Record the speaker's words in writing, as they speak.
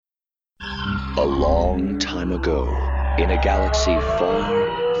A long time ago, in a galaxy far,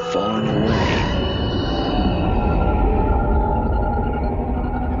 far away.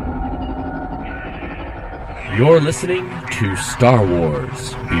 You're listening to Star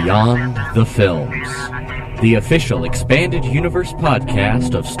Wars Beyond the Films, the official expanded universe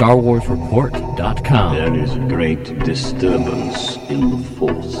podcast of StarWarsReport.com. There is great disturbance in the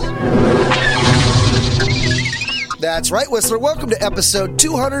Force. That's right, Whistler. Welcome to episode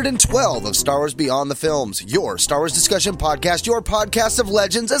 212 of Star Wars Beyond the Films, your Star Wars discussion podcast, your podcast of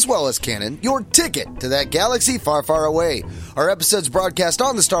legends as well as canon, your ticket to that galaxy far, far away. Our episodes broadcast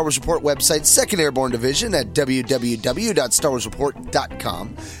on the Star Wars Report website, 2nd Airborne Division at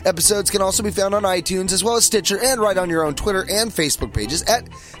www.starwarsreport.com. Episodes can also be found on iTunes as well as Stitcher and right on your own Twitter and Facebook pages at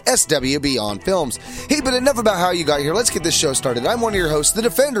SW Beyond Films. Hey, but enough about how you got here. Let's get this show started. I'm one of your hosts, the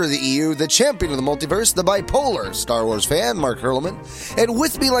defender of the EU, the champion of the multiverse, the bipolar Star Wars fan, Mark Hurlman. And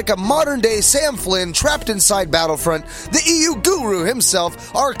with me like a modern-day Sam Flynn trapped inside Battlefront, the EU guru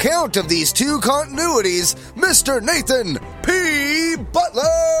himself, our count of these two continuities, Mr. Nathan P.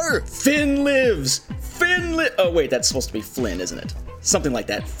 Butler! Finn lives! Oh wait, that's supposed to be Flynn, isn't it? Something like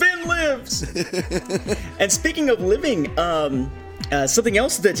that. Finn lives! And speaking of living, something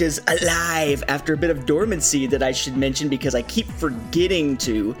else that is alive after a bit of dormancy that I should mention because I keep forgetting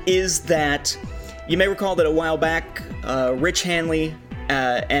to, is that you may recall that a while back, Rich Hanley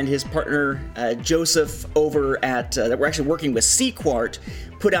and his partner Joseph over at, that were actually working with Sequart,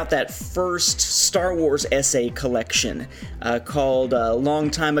 put out that first Star Wars essay collection called Long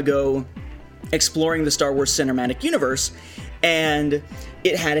Time Ago, Exploring the Star Wars Cinematic Universe, and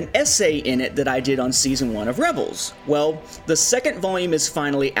it had an essay in it that I did on Season 1 of Rebels. Well, the second volume is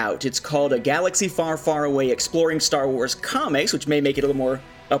finally out. It's called A Galaxy Far, Far Away, Exploring Star Wars Comics, which may make it a little more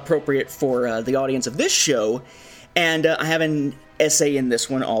appropriate for the audience of this show. And I have an essay in this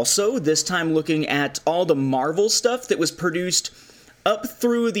one also, this time looking at all the Marvel stuff that was produced up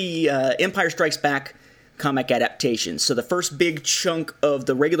through the Empire Strikes Back comic adaptations. So the first big chunk of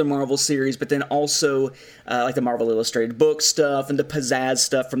the regular Marvel series, but then also like the Marvel Illustrated book stuff and the pizzazz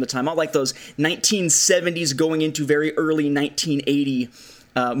stuff from the time, all like those 1970s going into very early 1980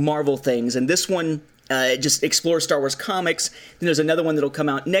 Marvel things. And this one just explores Star Wars comics. Then there's another one that'll come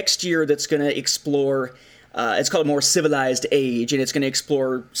out next year that's going to explore, it's called A More Civilized Age, and it's going to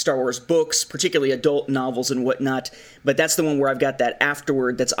explore Star Wars books, particularly adult novels and whatnot. But that's the one where I've got that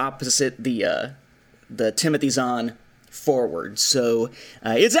afterward that's opposite the Timothy Zahn forward. So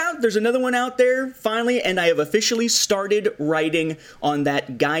it's out. There's another one out there, finally, and I have officially started writing on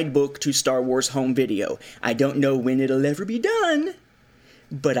that guidebook to Star Wars home video. I don't know when it'll ever be done,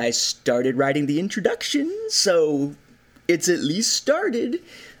 but I started writing the introduction, so it's at least started.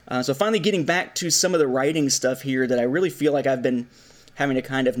 So finally getting back to some of the writing stuff here that I really feel like I've been having to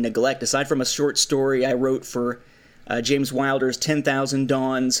kind of neglect. Aside from a short story I wrote for James Wilder's 10,000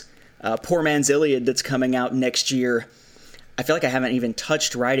 Dawns, Poor Man's Iliad that's coming out next year, I feel like I haven't even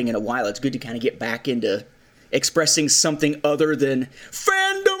touched writing in a while. It's good to kind of get back into expressing something other than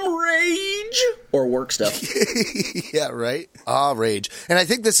fandom rage or work stuff. Yeah, right? Rage. And I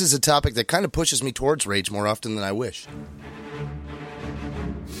think this is a topic that kind of pushes me towards rage more often than I wish.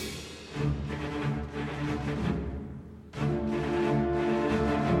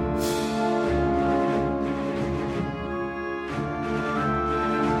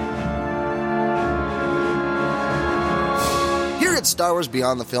 At Star Wars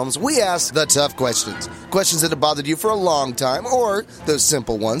Beyond the Films, we ask the tough questions. Questions that have bothered you for a long time, or those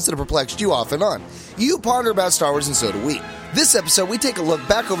simple ones that have perplexed you off and on. You ponder about Star Wars, and so do we. This episode, we take a look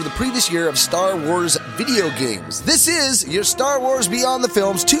back over the previous year of Star Wars video games. This is your Star Wars Beyond the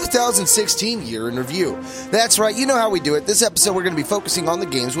Films 2016 year in review. That's right, you know how we do it. This episode, we're going to be focusing on the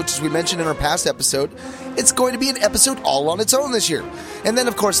games, which, as we mentioned in our past episode, it's going to be an episode all on its own this year. And then,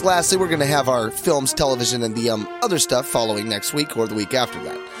 of course, lastly, we're going to have our films, television, and the other stuff following next week or the week after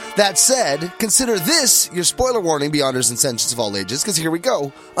that. That said, consider this your spoiler warning, Beyonders and Sentients of all ages, because here we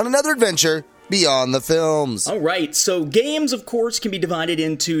go on another adventure Beyond the Films. All right, so games, of course, can be divided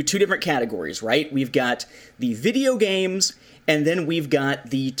into two different categories, right? We've got the video games, and then we've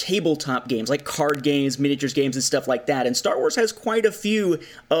got the tabletop games, like card games, miniatures games, and stuff like that. And Star Wars has quite a few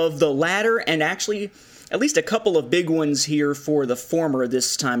of the latter, and actually at least a couple of big ones here for the former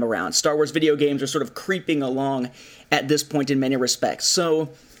this time around. Star Wars video games are sort of creeping along at this point in many respects. So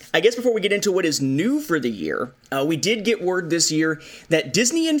I guess before we get into what is new for the year, we did get word this year that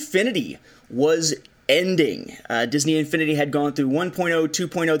Disney Infinity was ending. Disney Infinity had gone through 1.0,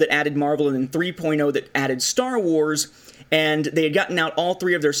 2.0 that added Marvel, and then 3.0 that added Star Wars. And they had gotten out all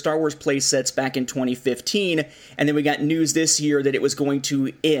 3 of their Star Wars play sets back in 2015, and then we got news this year that it was going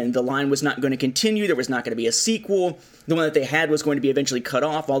to end. The line was not going to continue, there was not going to be a sequel. The one that they had was going to be eventually cut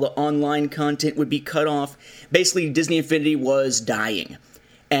off, all the online content would be cut off. Basically, Disney Infinity was dying.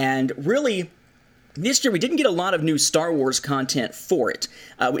 And really, this year we didn't get a lot of new Star Wars content for it.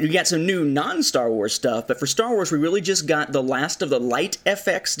 We got some new non-Star Wars stuff, but for Star Wars we really just got the last of the light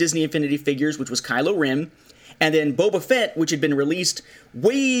FX Disney Infinity figures, which was Kylo Ren, and then Boba Fett, which had been released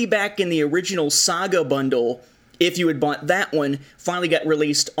way back in the original Saga bundle. If you had bought that one, finally got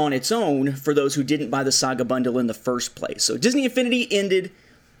released on its own for those who didn't buy the Saga bundle in the first place. So Disney Infinity ended,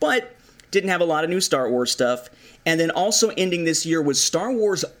 but didn't have a lot of new Star Wars stuff. And then also ending this year was Star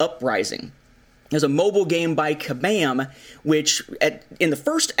Wars Uprising. There's a mobile game by Kabam, which in the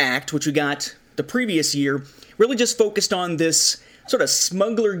first act, which we got the previous year, really just focused on this sort of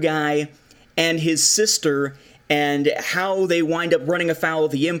smuggler guy and his sister and how they wind up running afoul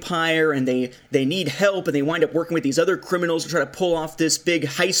of the Empire, and they need help, and they wind up working with these other criminals to try to pull off this big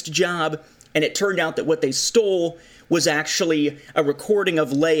heist job. And it turned out that what they stole was actually a recording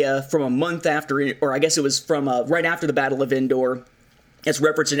of Leia from a month after, or I guess it was from right after the Battle of Endor. It's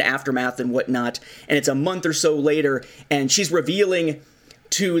referenced in Aftermath and whatnot, and it's a month or so later, and she's revealing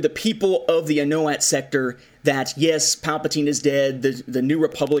to the people of the Anoat sector that, yes, Palpatine is dead, the New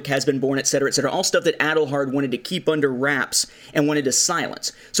Republic has been born, etc., etc., all stuff that Adelhard wanted to keep under wraps and wanted to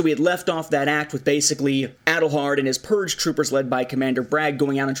silence. So we had left off that act with basically Adelhard and his Purge troopers led by Commander Bragg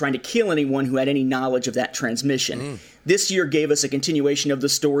going out and trying to kill anyone who had any knowledge of that transmission. This year gave us a continuation of the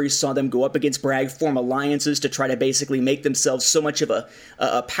story, saw them go up against Bragg, form alliances to try to basically make themselves so much of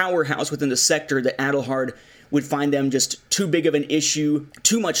a powerhouse within the sector that Adelhard would find them just too big of an issue,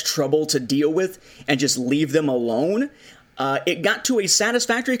 too much trouble to deal with, and just leave them alone. It got to a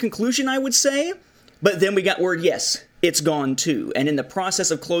satisfactory conclusion, I would say, but then we got word, yes, it's gone too. And in the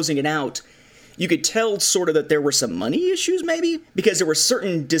process of closing it out, you could tell sort of that there were some money issues, maybe, because there were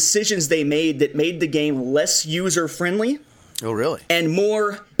certain decisions they made that made the game less user-friendly. Oh, really? And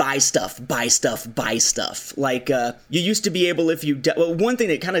more buy stuff. Like, you used to be able, if you... Well, one thing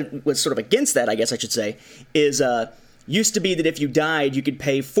that kind of was sort of against that, I guess I should say, is used to be that if you died, you could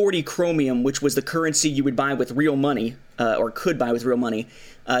pay 40 chromium, which was the currency you would buy with real money, or could buy with real money,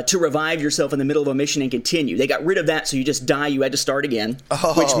 to revive yourself in the middle of a mission and continue. They got rid of that, so you just die, you had to start again,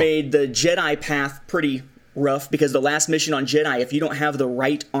 which made the Jedi path pretty rough, because the last mission on Jedi, if you don't have the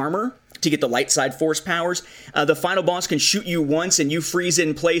right armor to get the light side force powers, the final boss can shoot you once and you freeze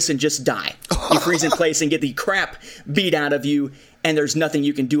in place and just die. You freeze in place and get the crap beat out of you, and there's nothing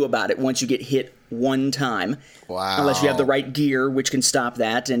you can do about it once you get hit one time. Wow. Unless you have the right gear, which can stop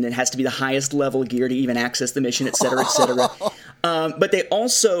that, and it has to be the highest level gear to even access the mission, etc., etc. But they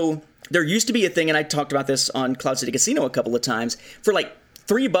also... There used to be a thing, and I talked about this on Cloud City Casino a couple of times, for like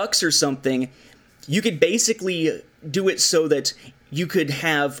 $3 or something, you could basically do it so that you could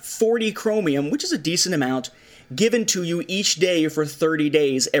have 40 chromium, which is a decent amount, given to you each day for 30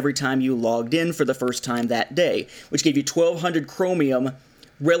 days every time you logged in for the first time that day, which gave you 1,200 chromium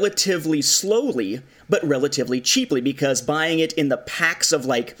relatively slowly, but relatively cheaply, because buying it in the packs of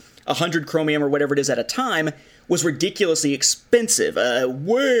like 100 chromium or whatever it is at a time was ridiculously expensive,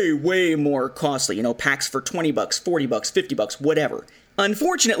 way more costly. You know, packs for $20, $40, $50, whatever.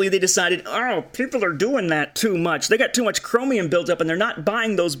 Unfortunately, they decided, people are doing that too much. They got too much chromium built up, and they're not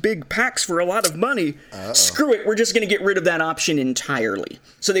buying those big packs for a lot of money. Screw it, we're just going to get rid of that option entirely.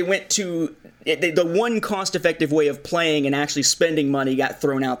 So they went to... The one cost-effective way of playing and actually spending money got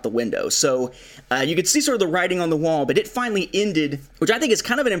thrown out the window. So you could see sort of the writing on the wall, but it finally ended, which I think is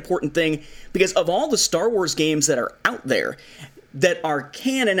kind of an important thing, because of all the Star Wars games that are out there that are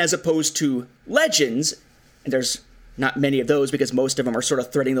canon as opposed to Legends, and there's not many of those because most of them are sort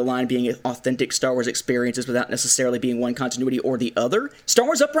of threading the line being authentic Star Wars experiences without necessarily being one continuity or the other. Star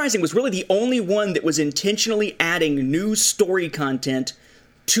Wars Uprising was really the only one that was intentionally adding new story content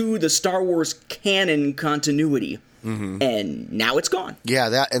to the Star Wars canon continuity. Mm-hmm. And now it's gone. Yeah,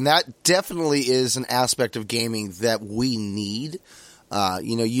 that definitely is an aspect of gaming that we need.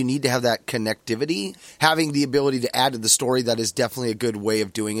 You need to have that connectivity. Having the ability to add to the story, that is definitely a good way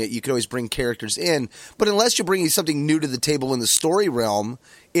of doing it. You can always bring characters in, but unless you're bringing something new to the table in the story realm,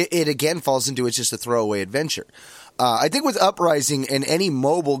 it again falls into it's just a throwaway adventure. I think with Uprising and any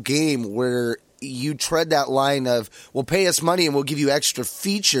mobile game where you tread that line of, well, pay us money and we'll give you extra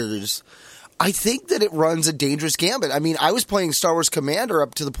features, I think that it runs a dangerous gambit. I mean, I was playing Star Wars Commander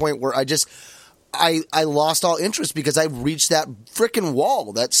up to the point where I lost all interest because I reached that frickin'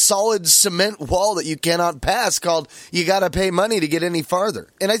 wall, that solid cement wall that you cannot pass called you gotta pay money to get any farther.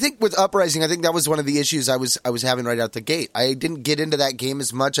 And I think with Uprising, I think that was one of the issues I was having right out the gate. I didn't get into that game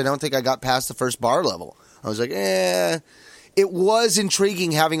as much. I don't think I got past the first bar level. I was like, It was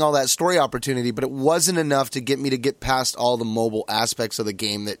intriguing having all that story opportunity, but it wasn't enough to get me to get past all the mobile aspects of the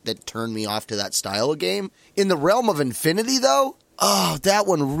game that turned me off to that style of game. In the realm of Infinity, though, that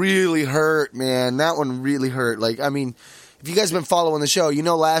one really hurt, man. That one really hurt. Like, I mean, if you guys have been following the show, you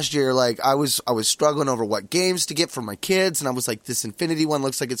know last year, like, I was struggling over what games to get for my kids, and I was like, this Infinity one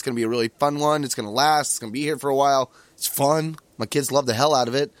looks like it's going to be a really fun one. It's going to last. It's going to be here for a while. It's fun. My kids love the hell out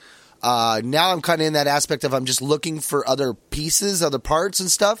of it. Now I'm kind of in that aspect of I'm just looking for other pieces, other parts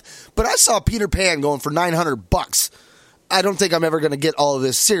and stuff. But I saw Peter Pan going for $900. I don't think I'm ever going to get all of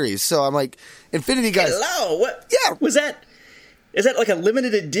this series. So I'm like, Infinity guys. Hello, what? Yeah. Was that? Is that like a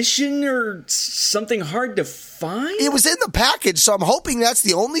limited edition or something hard to find? It was in the package, so I'm hoping that's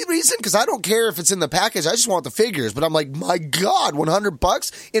the only reason, because I don't care if it's in the package. I just want the figures. But I'm like, my God,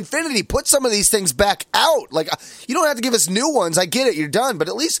 $100? Infinity, put some of these things back out. Like, you don't have to give us new ones. I get it, you're done. But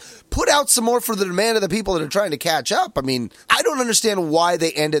at least put out some more for the demand of the people that are trying to catch up. I mean, I don't understand why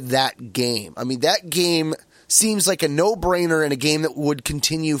they ended that game. I mean, that game seems like a no-brainer in a game that would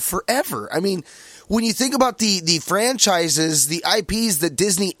continue forever. I mean, when you think about the franchises, the IPs that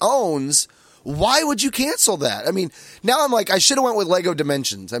Disney owns, why would you cancel that? I mean, now I'm like, I should have went with Lego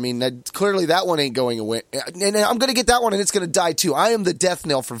Dimensions. I mean, clearly that one ain't going away. And I'm going to get that one, and it's going to die too. I am the death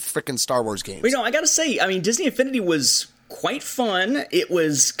knell for frickin' Star Wars games. You know, I got to say, I mean, Disney Infinity was quite fun. It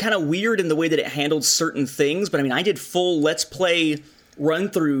was kind of weird in the way that it handled certain things, but I mean, I did full Let's Play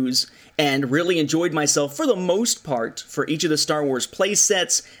run-throughs and really enjoyed myself for the most part for each of the Star Wars play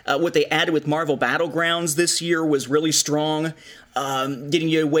sets. What they added with Marvel Battlegrounds this year was really strong, getting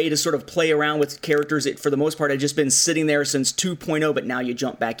you a way to sort of play around with characters that for the most part had just been sitting there since 2.0, but now you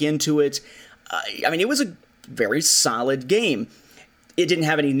jump back into it. I mean, it was a very solid game. It didn't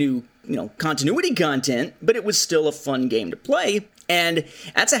have any new, continuity content, but it was still a fun game to play. And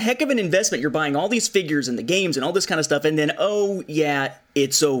that's a heck of an investment. You're buying all these figures and the games and all this kind of stuff, and then, oh, yeah,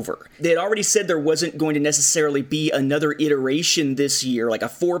 it's over. They had already said there wasn't going to necessarily be another iteration this year, like a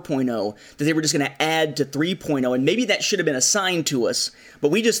 4.0, that they were just going to add to 3.0, and maybe that should have been assigned to us,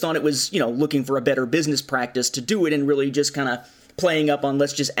 but we just thought it was, looking for a better business practice to do it and really just kind of playing up on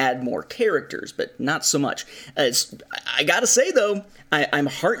let's just add more characters, but not so much. I gotta say, though, I'm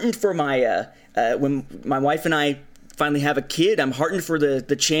heartened for my, when my wife and I finally have a kid, I'm heartened for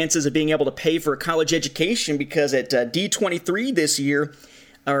the chances of being able to pay for a college education, because at D23 this year,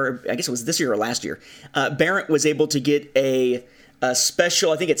 or I guess it was this year or last year, Barrett was able to get a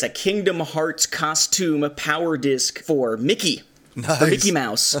special, I think it's a Kingdom Hearts costume power disc for Mickey. Nice. For Mickey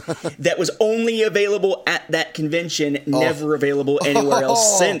Mouse, that was only available at that convention, never available anywhere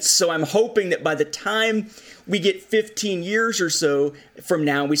else since. So I'm hoping that by the time we get 15 years or so from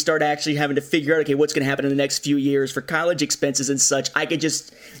now, we start actually having to figure out, okay, what's going to happen in the next few years for college expenses and such. I could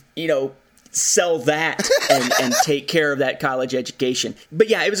just, sell that and take care of that college education. But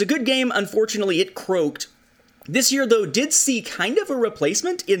yeah, it was a good game. Unfortunately, it croaked. This year, though, did see kind of a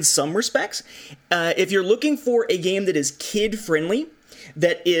replacement in some respects. If you're looking for a game that is kid-friendly,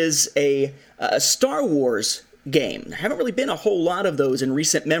 that is a Star Wars game, there haven't really been a whole lot of those in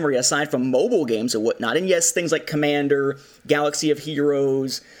recent memory, aside from mobile games and whatnot. And yes, things like Commander, Galaxy of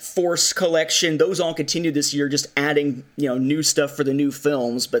Heroes, Force Collection, those all continue this year, just adding new stuff for the new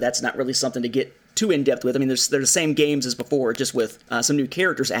films, but that's not really something to get too in-depth with. I mean, they're the same games as before, just with some new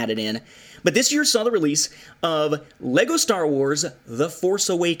characters added in. But this year saw the release of LEGO Star Wars The Force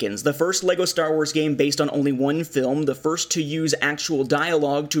Awakens, the first LEGO Star Wars game based on only one film, the first to use actual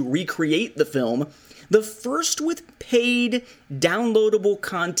dialogue to recreate the film, the first with paid downloadable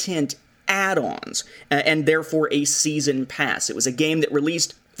content add-ons, and therefore a season pass. It was a game that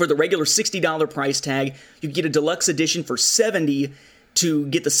released for the regular $60 price tag. You could get a deluxe edition for $70 to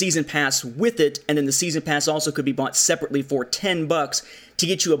get the season pass with it, and then the season pass also could be bought separately for $10 to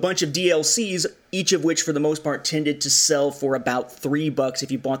get you a bunch of DLCs, each of which for the most part tended to sell for about $3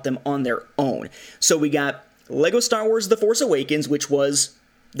 if you bought them on their own. So we got LEGO Star Wars The Force Awakens, which was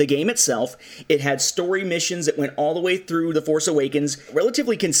the game itself. It had story missions that went all the way through The Force Awakens,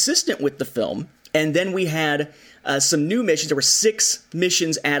 relatively consistent with the film. And then we had some new missions. There were 6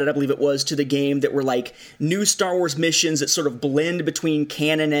 missions added, I believe it was, to the game that were like new Star Wars missions that sort of blend between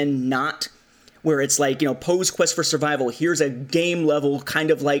canon and not, where it's like, Poe's quest for survival. Here's a game level,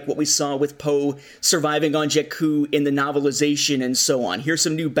 kind of like what we saw with Poe surviving on Jakku in the novelization and so on. Here's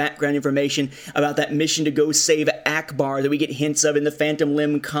some new background information about that mission to go save Akbar that we get hints of in the Phantom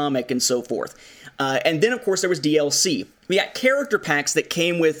Limb comic and so forth. And then, of course, there was DLC. We got character packs that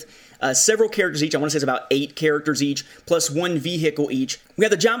came with several characters each. I want to say it's about 8 characters each, plus 1 vehicle each. We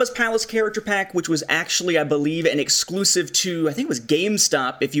had the Jabba's Palace character pack, which was actually, I believe, an exclusive to, I think it was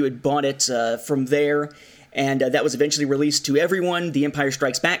GameStop, if you had bought it from there. And that was eventually released to everyone. The Empire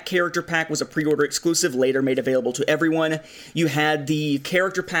Strikes Back character pack was a pre-order exclusive, later made available to everyone. You had the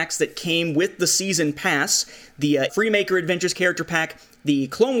character packs that came with the Season Pass, the Freemaker Adventures character pack, the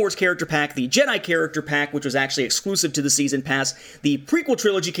Clone Wars character pack, the Jedi character pack, which was actually exclusive to the Season Pass, the Prequel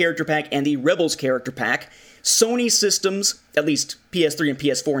Trilogy character pack, and the Rebels character pack. Sony Systems, at least PS3 and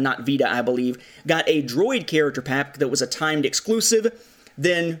PS4, not Vita, I believe, got a Droid character pack that was a timed exclusive.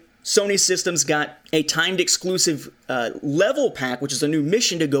 Then Sony Systems got a timed exclusive level pack, which is a new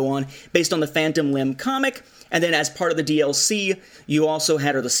mission to go on based on the Phantom Limb comic. And then as part of the DLC, you also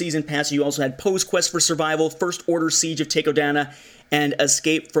had, or the Season Pass, you also had Poe's Quest for Survival, First Order Siege of Takodana, and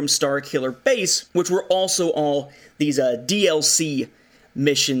Escape from Starkiller Base, which were also all these DLC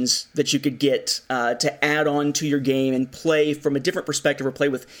missions that you could get to add on to your game and play from a different perspective or play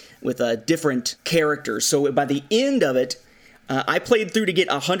with different characters. So by the end of it, I played through to get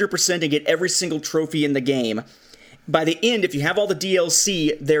 100% and get every single trophy in the game. By the end, if you have all the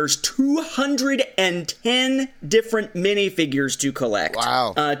DLC, there's 210 different minifigures to collect.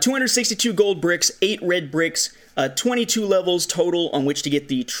 Wow. 262 gold bricks, 8 red bricks, 22 levels total on which to get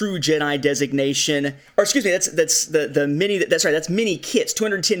the true Jedi designation. Or excuse me, that's the mini. That's right. That's mini kits.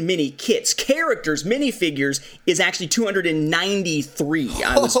 210 mini kits. Characters, minifigures is actually 293.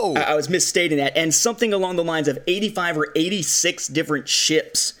 I was misstating that, and something along the lines of 85 or 86 different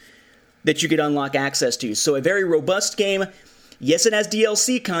ships that you could unlock access to. So a very robust game. Yes, it has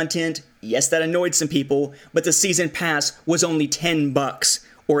DLC content. Yes, that annoyed some people, but the Season Pass was only $10,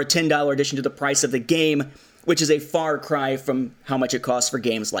 or a $10 addition to the price of the game, which is a far cry from how much it costs for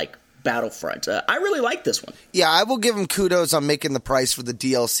games like Battlefront. I really like this one. Yeah, I will give them kudos on making the price for the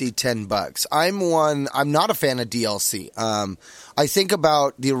DLC $10. I'm not a fan of DLC. I think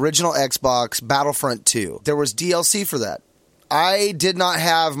about the original Xbox, Battlefront 2. There was DLC for that. I did not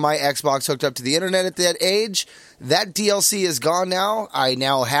have my Xbox hooked up to the internet at that age. That DLC is gone now. I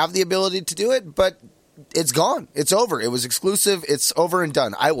now have the ability to do it, but it's gone. It's over. It was exclusive. It's over and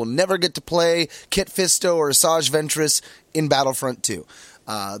done. I will never get to play Kit Fisto or Asajj Ventress in Battlefront 2.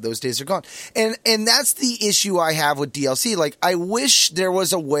 Those days are gone. And that's the issue I have with DLC. Like, I wish there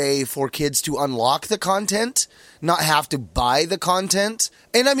was a way for kids to unlock the content, not have to buy the content.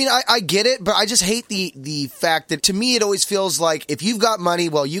 And I mean, I get it, but I just hate the fact that, to me, it always feels like if you've got money,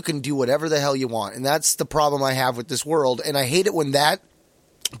 well, you can do whatever the hell you want. And that's the problem I have with this world. And I hate it when that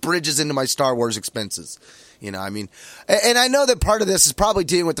bridges into my Star Wars expenses. You know, I mean, and I know that part of this is probably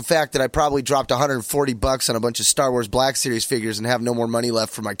dealing with the fact that I probably dropped $140 on a bunch of Star Wars Black Series figures and have no more money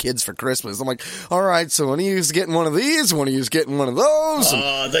left for my kids for Christmas. I'm like, all right, so one of you is getting one of these, one of you is getting one of those.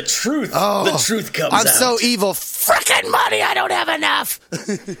 The truth comes out. I'm so evil. Frickin' money, I don't have enough.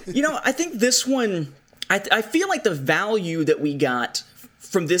 You know, I think this one, I feel like the value that we got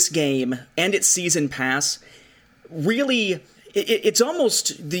from this game and its Season Pass really, it's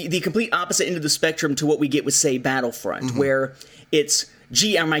almost the complete opposite end of the spectrum to what we get with, say, Battlefront, where it's,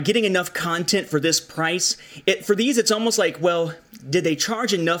 gee, am I getting enough content for this price? For these, it's almost like, well, did they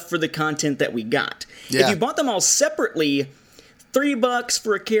charge enough for the content that we got? Yeah. If you bought them all separately, $3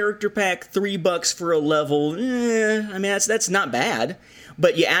 for a character pack, $3 for a level, I mean, that's not bad.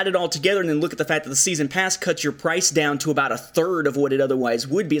 But you add it all together and then look at the fact that the Season Pass cuts your price down to about a third of what it otherwise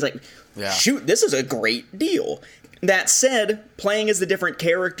would be. It's like, shoot, this is a great deal. That said, playing as the different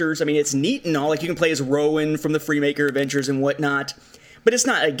characters, I mean, it's neat and all. Like, you can play as Rowan from the Freemaker Adventures and whatnot, but it's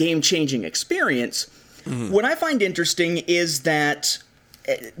not a game-changing experience. What I find interesting is that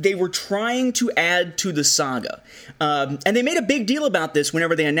they were trying to add to the saga. And they made a big deal about this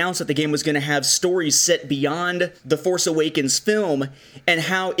whenever they announced that the game was going to have stories set beyond the Force Awakens film and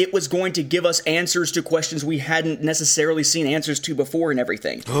how it was going to give us answers to questions we hadn't necessarily seen answers to before and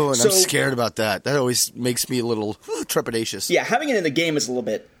everything. Oh, and I'm scared about that. That always makes me a little trepidatious. Yeah, having it in the game is a little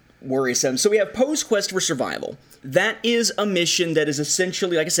bit worrisome. So we have Poe's Quest for Survival. That is a mission that is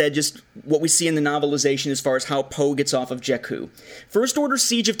essentially, like I said, just what we see in the novelization as far as how Poe gets off of Jakku. First Order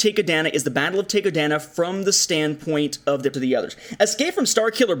Siege of Takodana is the Battle of Takodana from the standpoint of the others. Escape from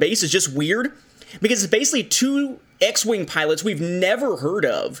Starkiller Base is just weird, because it's basically 2 X-Wing pilots we've never heard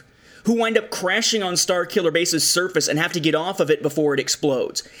of who wind up crashing on Starkiller Base's surface and have to get off of it before it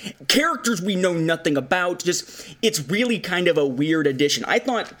explodes. Characters we know nothing about, it's really kind of a weird addition. I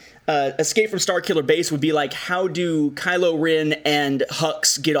thought Escape from Starkiller Base would be like, how do Kylo Ren and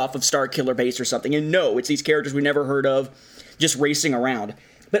Hux get off of Starkiller Base or something? And no, it's these characters we never heard of, just racing around.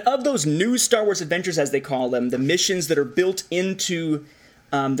 But of those new Star Wars adventures, as they call them, the missions that are built into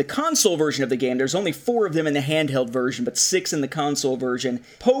the console version of the game, there's only 4 of them in the handheld version, but 6 in the console version.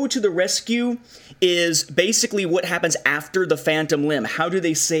 Poe to the Rescue is basically what happens after the Phantom Limb. How do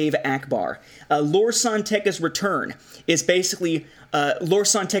they save Ackbar? Lor San Tekka's Return is basically Lor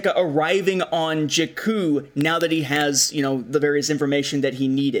San Tekka arriving on Jakku now that he has, the various information that he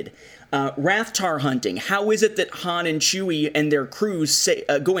needed. Rathtar hunting. How is it that Han and Chewie and their crews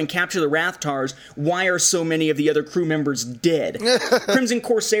go and capture the Rathtars? Why are so many of the other crew members dead? Crimson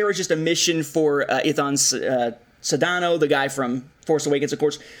Corsair is just a mission for Ithan Sedano, the guy from Force Awakens, of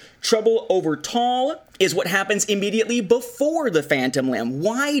course. Trouble over Tall is what happens immediately before the Phantom Limb.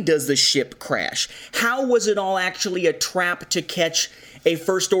 Why does the ship crash? How was it all actually a trap to catch a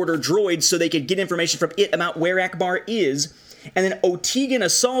First Order droid so they could get information from it about where Ackbar is? And then Otegan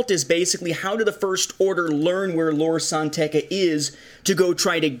Assault is basically how do the First Order learn where Lor San Tekka is to go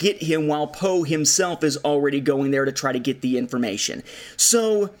try to get him while Poe himself is already going there to try to get the information.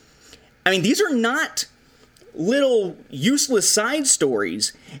 So, these are not little useless side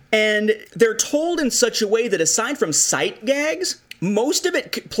stories, and they're told in such a way that aside from sight gags, most of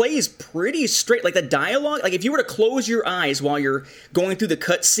it plays pretty straight. Like the dialogue, like if you were to close your eyes while you're going through the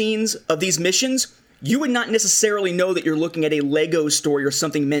cutscenes of these missions, you would not necessarily know that you're looking at a Lego story or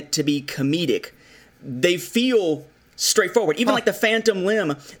something meant to be comedic. They feel straightforward. Even like the Phantom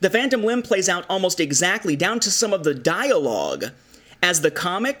Limb plays out almost exactly, down to some of the dialogue, as the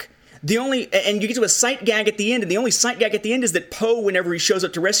comic. And you get to a sight gag at the end, and the only sight gag at the end is that Poe, whenever he shows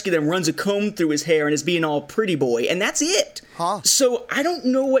up to rescue them, runs a comb through his hair and is being all pretty boy, and that's it. So I don't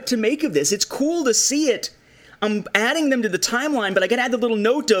know what to make of this. It's cool to see it. I'm adding them to the timeline, but I gotta add the little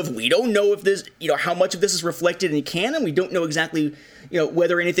note of, we don't know if this, how much of this is reflected in canon. We don't know exactly,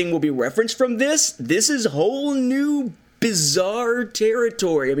 whether anything will be referenced from this. This is whole new bizarre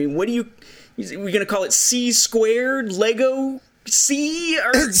territory. What are we gonna call it C squared Lego C?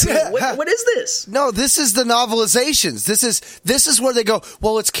 Or what is this? No, this is the novelizations. This is where they go,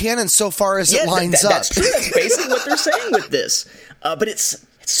 well, it's canon so far as it lines up. That's true. That's basically what they're saying with this. But it's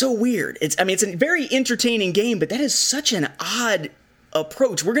so weird. It's a very entertaining game, but that is such an odd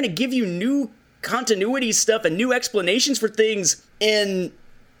approach. We're going to give you new continuity stuff and new explanations for things in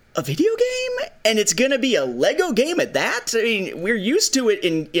a video game, and it's going to be a Lego game at that? We're used to it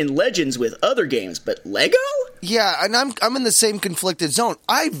in Legends with other games, but Lego? Yeah, and I'm in the same conflicted zone.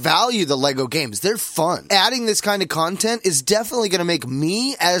 I value the Lego games. They're fun. Adding this kind of content is definitely going to make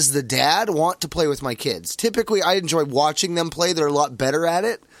me, as the dad, want to play with my kids. Typically, I enjoy watching them play. They're a lot better at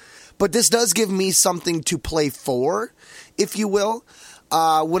it. But this does give me something to play for, if you will.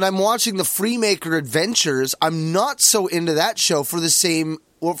 When I'm watching the Freemaker Adventures, I'm not so into that show for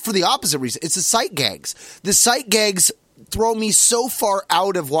the opposite reason. It's the sight gags. The sight gags throw me so far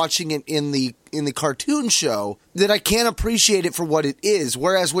out of watching it in the cartoon show that I can't appreciate it for what it is.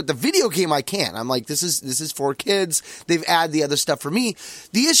 Whereas with the video game, I can. I'm like, this is for kids. They've added the other stuff for me.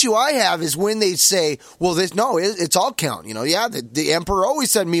 The issue I have is when they say, well, it's all count. The Emperor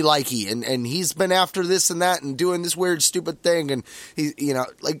always said me likey, and he's been after this and that and doing this weird, stupid thing. And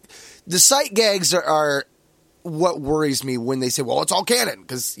the sight gags are what worries me when they say, well, it's all canon.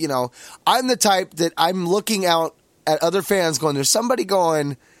 Because, I'm the type that I'm looking out at other fans going, there's somebody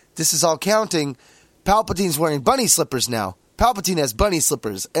going, this is all counting. Palpatine's wearing bunny slippers now. Palpatine has bunny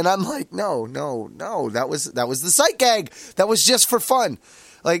slippers. And I'm like, no. That was the sight gag. That was just for fun.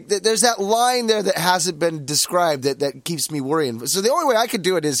 Like, there's that line there that hasn't been described that keeps me worrying. So the only way I could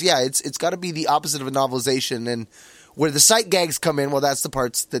do it is, it's got to be the opposite of a novelization. And where the sight gags come in, well, that's the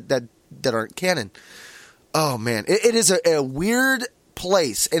parts that aren't canon. Oh, man. It is a weird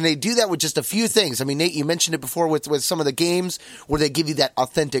place, and they do that with just a few things. Nate, you mentioned it before with some of the games where they give you that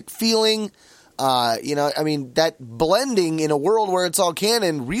authentic feeling. That blending in a world where it's all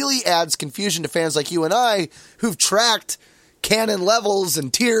canon really adds confusion to fans like you and I who've tracked canon levels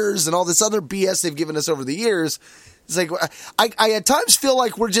and tiers and all this other BS they've given us over the years. It's like, I at times feel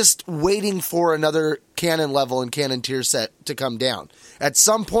like we're just waiting for another canon level and canon tier set to come down. At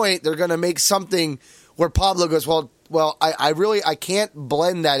some point, they're going to make something where Pablo goes, well, I can't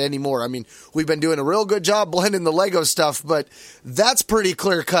blend that anymore. We've been doing a real good job blending the Lego stuff, but that's pretty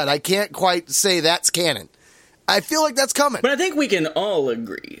clear cut. I can't quite say that's canon. I feel like that's coming. But I think we can all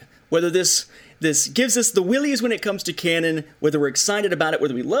agree, whether this gives us the willies when it comes to canon, whether we're excited about it,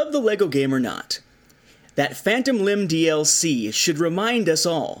 whether we love the Lego game or not, that Phantom Limb DLC should remind us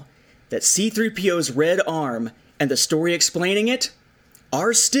all that C-3PO's red arm and the story explaining it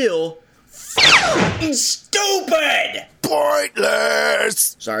are still stupid!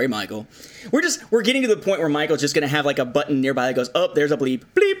 pointless. Sorry, Michael. We're getting to the point where Michael's just going to have like a button nearby that goes, oh, there's a bleep,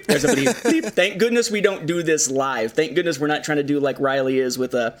 bleep, there's a bleep, bleep. Thank goodness we don't do this live. Thank goodness we're not trying to do like Riley is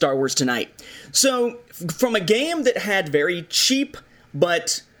with Star Wars Tonight. So, from a game that had very cheap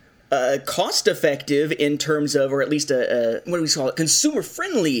but cost-effective in terms of, or at least what do we call it,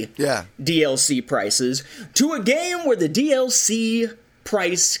 consumer-friendly DLC prices, to a game where the DLC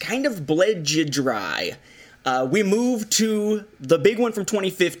price kind of bled you dry. We moved to the big one from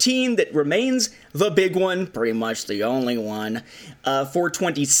 2015 that remains the big one, pretty much the only one, for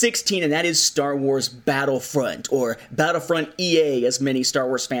 2016, and that is Star Wars Battlefront, or Battlefront EA, as many Star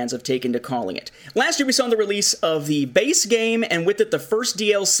Wars fans have taken to calling it. Last year we saw the release of the base game, and with it the first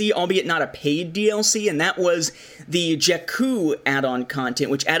DLC, albeit not a paid DLC, and that was the Jakku add-on content,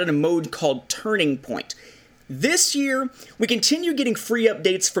 which added a mode called Turning Point. This year, we continue getting free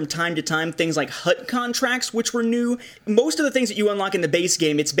updates from time to time, things like hut contracts, which were new. Most of the things that you unlock in the base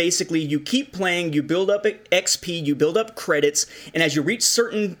game, it's basically you keep playing, you build up XP, you build up credits, and as you reach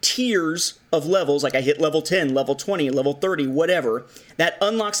certain tiers of levels, like I hit level 10, level 20, level 30, whatever, that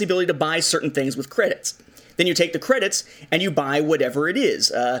unlocks the ability to buy certain things with credits. Then you take the credits and you buy whatever it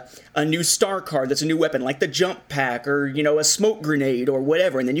is. A new star card that's a new weapon, like the jump pack, or, a smoke grenade, or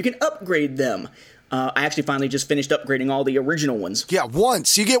whatever, and then you can upgrade them. I actually finally just finished upgrading all the original ones. Yeah,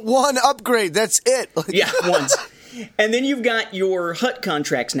 once. You get one upgrade. That's it. Yeah, once. And then you've got your hut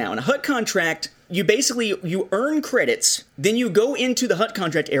contracts now. In a hut contract, you earn credits, then you go into the hut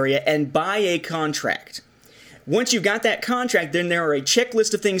contract area and buy a contract. Once you've got that contract, then there are a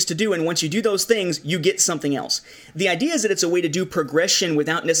checklist of things to do, and once you do those things, you get something else. The idea is that it's a way to do progression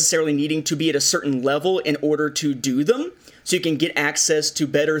without necessarily needing to be at a certain level in order to do them, so you can get access to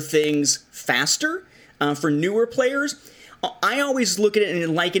better things faster for newer players. I always look at it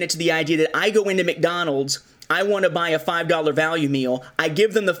and liken it to the idea that I go into McDonald's, I want to buy a $5 value meal. I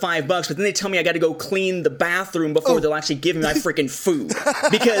give them the $5, but then they tell me I got to go clean the bathroom before they'll actually give me my freaking food.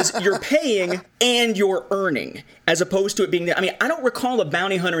 Because you're paying and you're earning, as opposed to it being... I don't recall a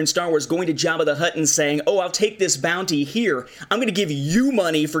bounty hunter in Star Wars going to Jabba the Hutt and saying, oh, I'll take this bounty here. I'm going to give you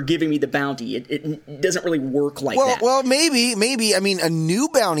money for giving me the bounty. It doesn't really work like that. Well, maybe. A new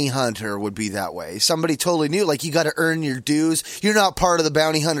bounty hunter would be that way. Somebody totally new. Like, you got to earn your dues. You're not part of the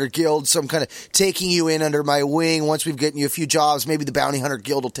bounty hunter guild, so I'm kind of taking you in under my wing. Once we've gotten you a few jobs, maybe the bounty hunter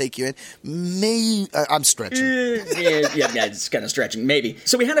guild will take you in. Maybe I'm stretching. Yeah, it's kind of stretching. Maybe.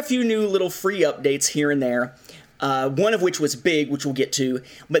 So we had a few new little free updates here and there. One of which was big, which we'll get to.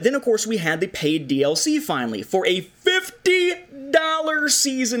 But then, of course, we had the paid DLC finally for a $50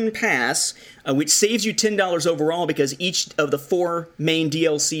 season pass, which saves you $10 overall because each of the 4 main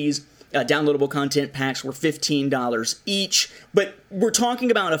DLCs, downloadable content packs, were $15 each. But we're talking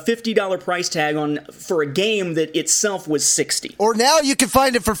about a $50 price tag for a game that itself was $60. Or now you can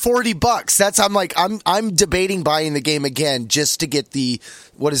find it for $40. I'm debating buying the game again just to get the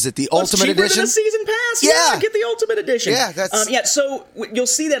Ultimate Edition? Cheaper than a season pass? Yeah, get the Ultimate Edition. Yeah, that's... So you'll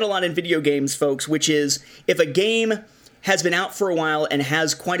see that a lot in video games, folks, which is if a game has been out for a while and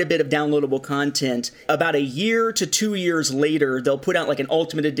has quite a bit of downloadable content, about a year to 2 years later, they'll put out like an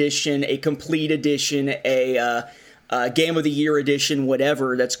Ultimate Edition, a Complete Edition, a Game of the Year Edition,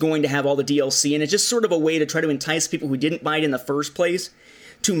 whatever, that's going to have all the DLC, and it's just sort of a way to try to entice people who didn't buy it in the first place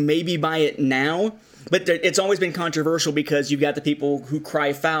to maybe buy it now. But it's always been controversial because you've got the people who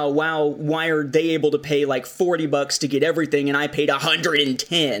cry foul, wow, why are they able to pay like $40 to get everything and I paid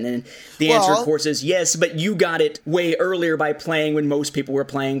 $110? And the answer, of course, is yes, but you got it way earlier by playing when most people were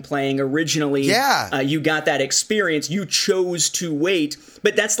playing originally. Yeah. You got that experience. You chose to wait.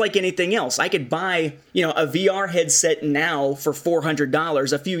 But that's like anything else. I could buy, a VR headset now for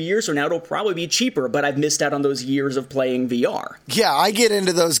 $400. A few years from now, it'll probably be cheaper, but I've missed out on those years of playing VR. Yeah, I get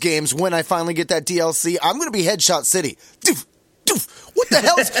into those games when I finally get that DLC. I'm going to be Headshot City. Doof, doof. What the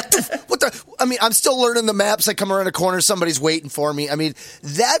hell is... doof, I'm still learning the maps. I come around a corner, somebody's waiting for me.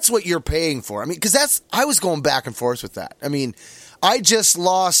 That's what you're paying for. Because I was going back and forth with that. I just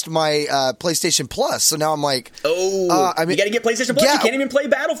lost my PlayStation Plus, so now I'm like... you got to get PlayStation Plus? Yeah. You can't even play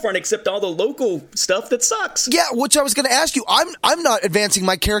Battlefront except all the local stuff that sucks. Yeah, which I was going to ask you. I'm not advancing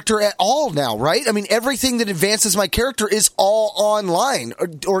my character at all now, right? Everything that advances my character is all online.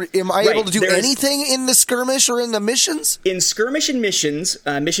 Or am I able to do anything in the skirmish or in the missions? In skirmish and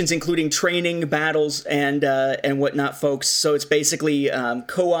missions including training, battles, and whatnot, folks, so it's basically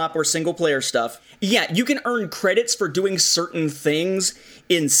co-op or single-player stuff. Yeah, you can earn credits for doing certain things things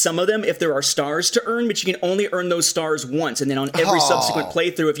in some of them if there are stars to earn, but you can only earn those stars once. And then on every subsequent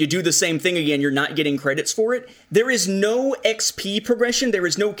playthrough, if you do the same thing again, you're not getting credits for it. There is no XP progression. There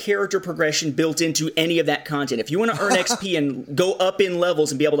is no character progression built into any of that content. If you want to earn XP and go up in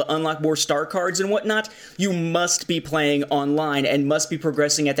levels and be able to unlock more star cards and whatnot, you must be playing online and must be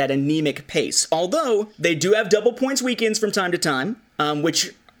progressing at that anemic pace. Although, they do have double points weekends from time to time,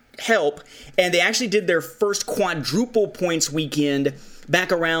 which help. And they actually did their first quadruple points weekend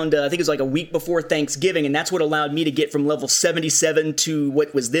back around, I think it was like a week before Thanksgiving, and that's what allowed me to get from level 77 to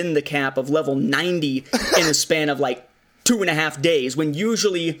what was then the cap of level 90 in the span of like 2.5 days, when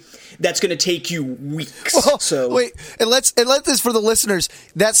usually that's going to take you weeks. Well, wait, and let this for the listeners.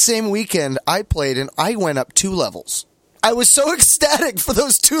 That same weekend, I played and I went up 2 levels. I was so ecstatic for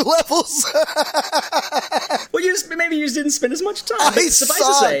those 2 levels. Well, maybe you just didn't spend as much time. I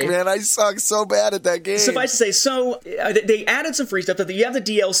suck so bad at that game. Suffice to say, so they added some free stuff. You have the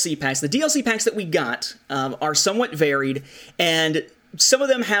DLC packs. The DLC packs that we got are somewhat varied, and some of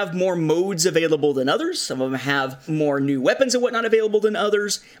them have more modes available than others. Some of them have more new weapons and whatnot available than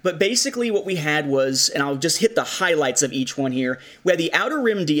others. But basically what we had was, and I'll just hit the highlights of each one here, we had the Outer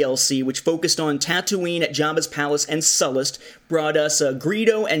Rim DLC, which focused on Tatooine at Jabba's Palace and Sullust, brought us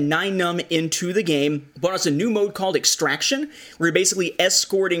Greedo and Nien Nunb into the game, brought us a new mode called Extraction, where you're basically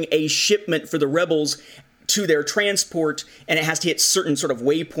escorting a shipment for the Rebels to their transport, and it has to hit certain sort of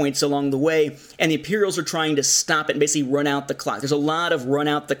waypoints along the way, and the Imperials are trying to stop it and basically run out the clock. There's a lot of run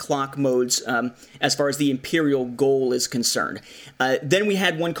out the clock modes as far as the Imperial goal is concerned. Then we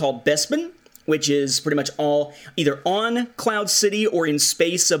had one called Bespin, which is pretty much all either on Cloud City or in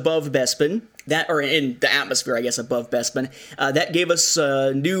space above Bespin. Or in the atmosphere, I guess, above Bespin. That gave us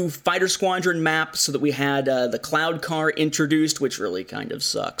a new fighter squadron map so that we had the Cloud Car introduced, which really kind of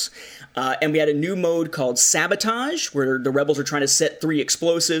sucks. And we had a new mode called Sabotage, where the Rebels are trying to set 3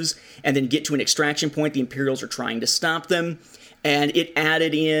 explosives and then get to an extraction point. The Imperials are trying to stop them. And it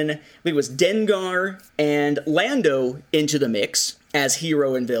added in, I think it was Dengar and Lando into the mix as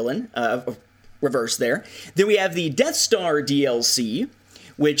hero and villain. Reverse there. Then we have the Death Star DLC,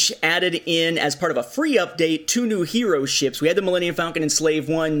 which added in, as part of a free update, 2 new hero ships. We had the Millennium Falcon and Slave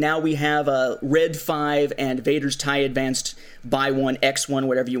One. Now we have Red 5 and Vader's TIE Advanced Buy One, X1,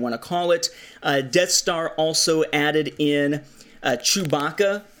 whatever you want to call it. Death Star also added in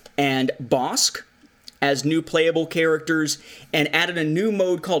Chewbacca and Bossk as new playable characters, and added a new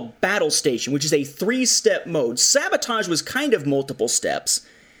mode called Battle Station, which is a 3-step mode. Sabotage was kind of multiple steps,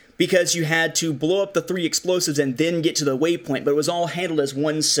 because you had to blow up the 3 explosives and then get to the waypoint, but it was all handled as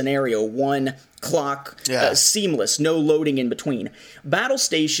one scenario, one clock, seamless, no loading in between. Battle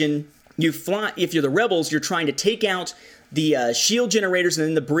Station, you fly, if you're the Rebels, you're trying to take out the shield generators and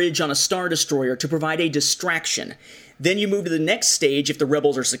then the bridge on a Star Destroyer to provide a distraction. Then you move to the next stage, if the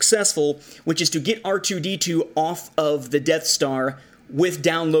Rebels are successful, which is to get R2-D2 off of the Death Star with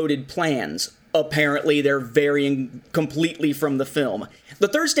downloaded plans. Apparently, they're varying completely from the film. The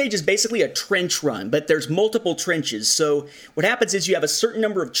third stage is basically a trench run, but there's multiple trenches. So what happens is you have a certain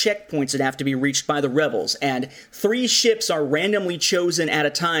number of checkpoints that have to be reached by the Rebels, and 3 ships are randomly chosen at a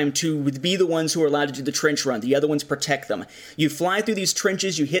time to be the ones who are allowed to do the trench run. The other ones protect them. You fly through these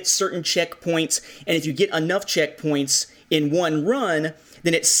trenches, you hit certain checkpoints, and if you get enough checkpoints in one run,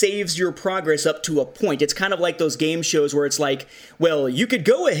 then it saves your progress up to a point. It's kind of like those game shows where it's like, well, you could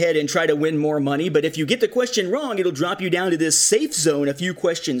go ahead and try to win more money, but if you get the question wrong, it'll drop you down to this safe zone a few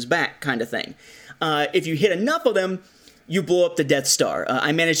questions back kind of thing. If you hit enough of them, you blow up the Death Star.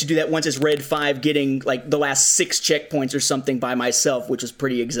 I managed to do that once as Red 5, getting like the last 6 checkpoints or something by myself, which was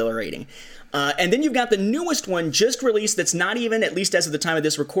pretty exhilarating. And then you've got the newest one just released that's not even, at least as of the time of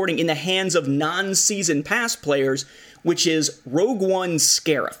this recording, in the hands of non-season pass players, which is Rogue One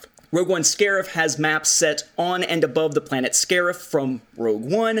Scarif. Rogue One Scarif has maps set on and above the planet Scarif from Rogue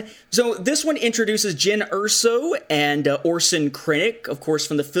One. So this one introduces Jyn Erso and Orson Krennic, of course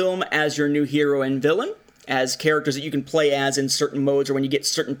from the film, as your new hero and villain, as characters that you can play as in certain modes or when you get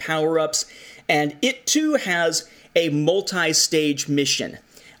certain power-ups. And it too has a multi-stage mission.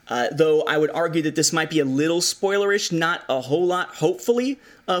 Though I would argue that this might be a little spoilerish, not a whole lot, hopefully,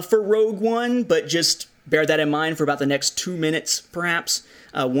 for Rogue One, but just bear that in mind for about the next 2 minutes, perhaps,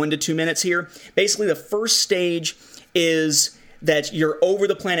 1 to 2 minutes here. Basically, the first stage is that you're over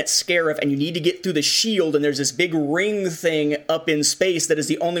the planet Scarif and you need to get through the shield, and there's this big ring thing up in space that is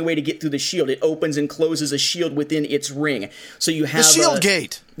the only way to get through the shield. It opens and closes a shield within its ring. So you have... The shield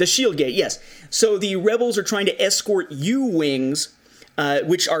gate! The shield gate, yes. So the Rebels are trying to escort U-Wings,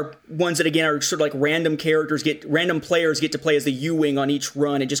 which are ones that, again, are sort of like random players get to play as the U-Wing on each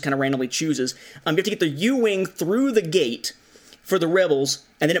run and just kind of randomly chooses. You have to get the U-Wing through the gate, for the rebels,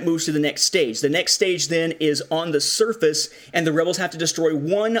 and then it moves to the next stage. The next stage then is on the surface, and the rebels have to destroy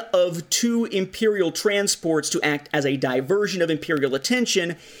one of 2 Imperial transports to act as a diversion of Imperial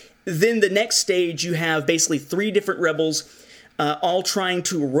attention. Then the next stage, you have basically 3 different rebels all trying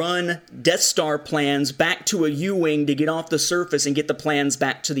to run Death Star plans back to a U-Wing to get off the surface and get the plans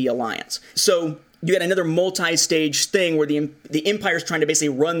back to the Alliance. So you got another multi-stage thing where the Empire's trying to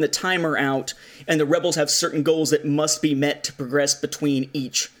basically run the timer out, and the rebels have certain goals that must be met to progress between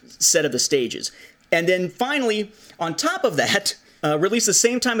each set of the stages. And then finally, on top of that, released the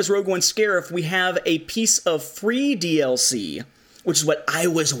same time as Rogue One Scarif, we have a piece of free DLC, which is what I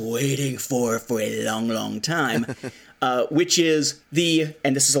was waiting for a long, long time, which is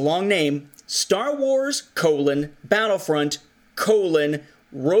and this is a long name, Star Wars, Battlefront,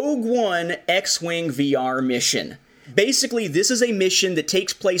 Rogue One X-Wing VR mission. Basically, this is a mission that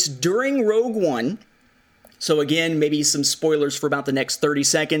takes place during Rogue One. So again, maybe some spoilers for about the next 30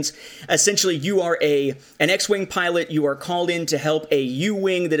 seconds. Essentially, you are an X-Wing pilot. You are called in to help a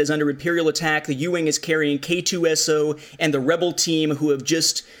U-Wing that is under Imperial attack. The U-Wing is carrying K2SO and the Rebel team who have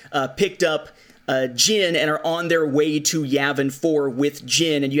just picked up Jyn and are on their way to Yavin 4 with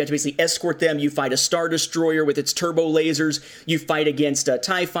Jyn, and you have to basically escort them. You fight a Star Destroyer with its turbo lasers, you fight against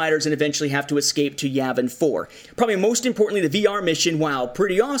TIE fighters, and eventually have to escape to Yavin 4. Probably most importantly, the VR mission, wow,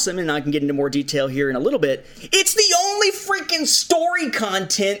 pretty awesome, and I can get into more detail here in a little bit. It's the only freaking story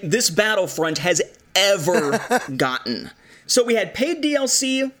content this Battlefront has ever gotten. So we had paid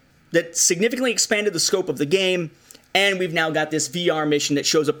DLC that significantly expanded the scope of the game, and we've now got this VR mission that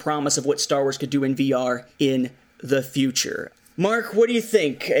shows a promise of what Star Wars could do in VR in the future. Mark, what do you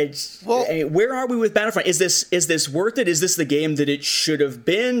think? Where are we with Battlefront? Is this worth it? Is this the game that it should have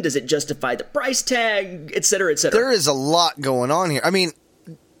been? Does it justify the price tag, et cetera, et cetera? There is a lot going on here. I mean,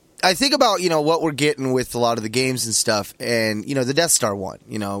 I think about, what we're getting with a lot of the games and stuff, and, the Death Star one,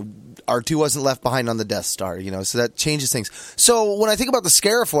 R2 wasn't left behind on the Death Star, so that changes things. So when I think about the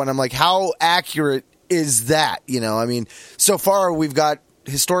Scarif one, I'm like, how accurate is that? So far we've got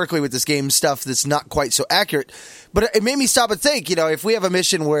historically with this game stuff that's not quite so accurate, but it made me stop and think, if we have a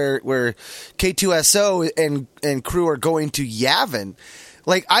mission where K2SO and crew are going to Yavin,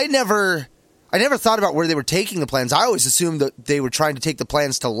 like I never thought about where they were taking the plans. I always assumed that they were trying to take the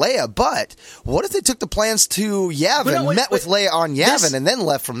plans to Leia, but what if they took the plans to Yavin, met with Leia on Yavin, and then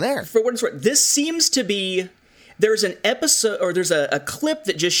left from there? For what it's worth, this seems to be... There's an episode, or there's a clip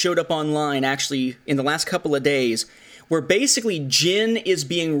that just showed up online, actually, in the last couple of days, where basically Jyn is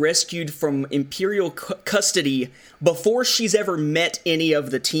being rescued from Imperial custody before she's ever met any of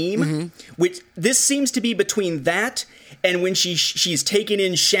the team. Which this seems to be between that and when she's taken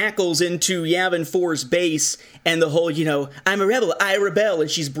in shackles into Yavin 4's base, and the whole, I'm a rebel, I rebel, and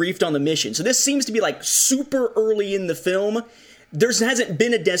she's briefed on the mission. So this seems to be like super early in the film. There hasn't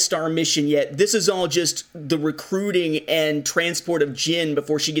been a Death Star mission yet. This is all just the recruiting and transport of Jyn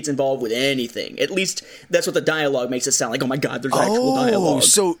before she gets involved with anything. At least that's what the dialogue makes it sound like. Oh my God, there's actual dialogue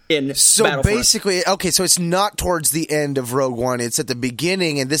in Battlefront. So basically, okay, so it's not towards the end of Rogue One. It's at the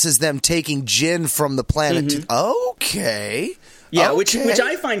beginning, and this is them taking Jyn from the planet. Okay. Yeah, okay. Which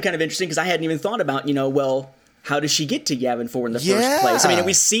I find kind of interesting because I hadn't even thought about, how does she get to Yavin 4 in the first place? I mean,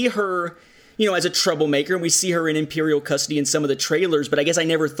 we see her... as a troublemaker, and we see her in Imperial custody in some of the trailers, but I guess I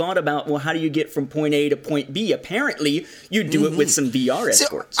never thought about, how do you get from point A to point B? Apparently, you do it with some VR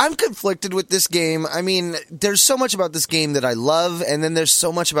escorts. I'm conflicted with this game. I mean, there's so much about this game that I love, and then there's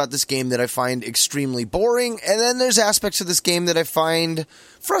so much about this game that I find extremely boring, and then there's aspects of this game that I find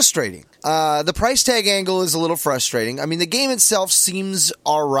frustrating. The price tag angle is a little frustrating. I mean, the game itself seems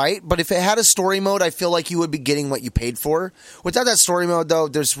alright, but if it had a story mode, I feel like you would be getting what you paid for. Without that story mode, though,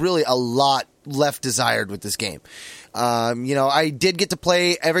 there's really a lot left desired with this game. I did get to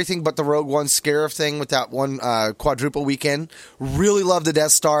play everything but the Rogue One Scarif thing with that one quadruple weekend. Really loved the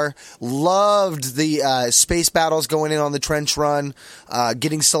Death Star. Loved the space battles going in on the trench run.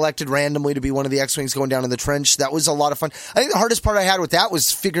 Getting selected randomly to be one of the X-Wings going down in the trench. That was a lot of fun. I think the hardest part I had with that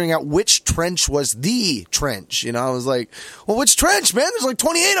was figuring out which trench was the trench. I was like, well, which trench, man? There's like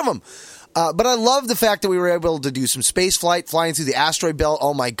 28 of them. But I love the fact that we were able to do some space flight, flying through the asteroid belt.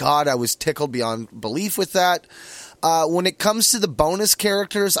 Oh my God, I was tickled beyond belief with that. When it comes to the bonus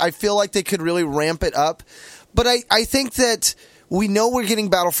characters, I feel like they could really ramp it up. But I think that we know we're getting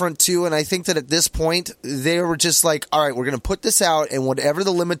Battlefront 2, and I think that at this point, they were just like, all right, we're going to put this out, and whatever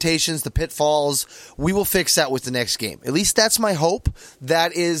the limitations, the pitfalls, we will fix that with the next game. At least that's my hope.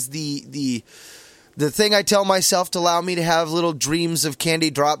 That is the The thing I tell myself to allow me to have little dreams of candy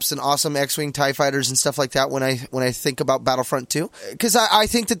drops and awesome X-Wing TIE fighters and stuff like that when I think about Battlefront 2. Because I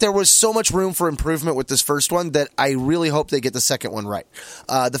think that there was so much room for improvement with this first one that I really hope they get the second one right.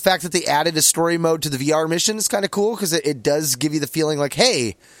 The fact that they added a story mode to the VR mission is kind of cool because it does give you the feeling like,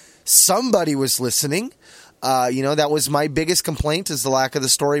 hey, somebody was listening. That was my biggest complaint, is the lack of the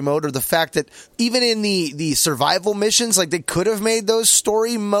story mode, or the fact that even in the survival missions, like, they could have made those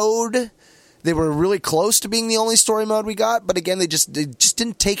story mode. They were really close to being the only story mode we got, but again, they just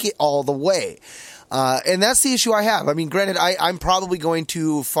didn't take it all the way. And that's the issue I have. I mean, granted, I'm probably going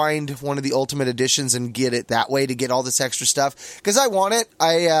to find one of the Ultimate Editions and get it that way to get all this extra stuff, because I want it.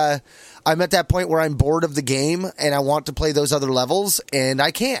 I'm at that point where I'm bored of the game, and I want to play those other levels, and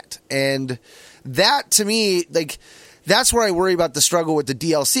I can't. And that, to me, like, that's where I worry about the struggle with the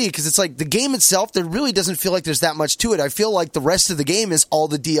DLC, because it's like the game itself, there really doesn't feel like there's that much to it. I feel like the rest of the game is all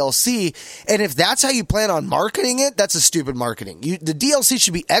the DLC, and if that's how you plan on marketing it, that's a stupid marketing. The DLC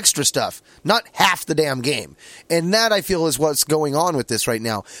should be extra stuff, not half the damn game. And that, I feel, is what's going on with this right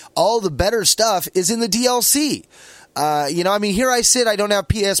now. All the better stuff is in the DLC. Here I sit, I don't have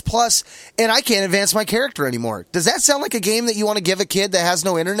PS Plus, and I can't advance my character anymore. Does that sound like a game that you want to give a kid that has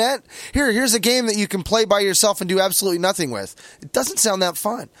no internet? Here's a game that you can play by yourself and do absolutely nothing with. It doesn't sound that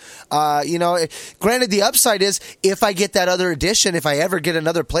fun. Granted, the upside is, if I get that other edition, if I ever get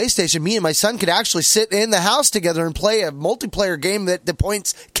another PlayStation, me and my son could actually sit in the house together and play a multiplayer game that the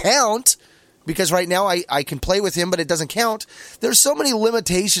points count. Because right now I can play with him, but it doesn't count. There's so many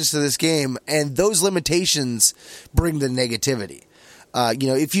limitations to this game, and those limitations bring the negativity.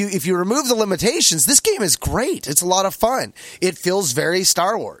 If you remove the limitations, this game is great. It's a lot of fun. It feels very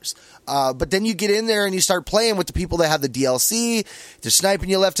Star Wars. But then you get in there and you start playing with the people that have the DLC. They're sniping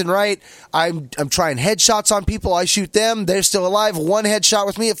you left and right. I'm trying headshots on people. I shoot them. They're still alive. One headshot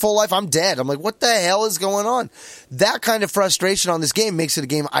with me at full life, I'm dead. I'm like, what the hell is going on? That kind of frustration on this game makes it a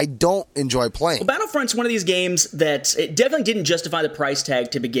game I don't enjoy playing. Well, Battlefront's one of these games that it definitely didn't justify the price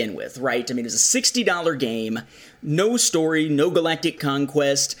tag to begin with, right? I mean, it's a $60 game. No story, no galactic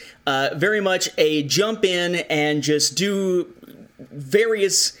conquest. Very much a jump in and just do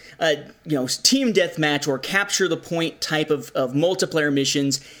various team deathmatch or capture the point type of multiplayer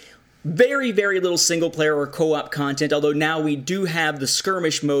missions. Very, very little single player or co-op content, although now we do have the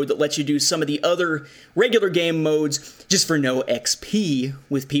skirmish mode that lets you do some of the other regular game modes just for no XP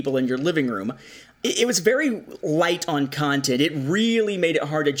with people in your living room. It was very light on content. It really made it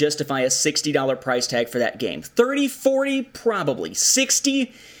hard to justify a $60 price tag for that game. 30, 40, probably.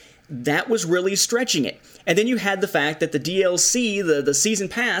 60, that was really stretching it. And then you had the fact that the DLC, the season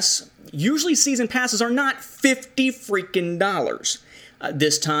pass, usually season passes are not $50 freaking dollars.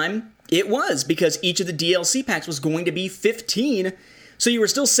 This time, it was, because each of the DLC packs was going to be $15. So you were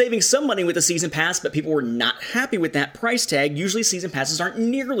still saving some money with the season pass, but people were not happy with that price tag. Usually season passes aren't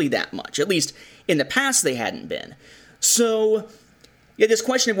nearly that much. At least in the past they hadn't been. So, yeah, this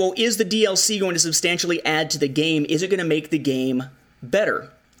question of, well, is the DLC going to substantially add to the game? Is it going to make the game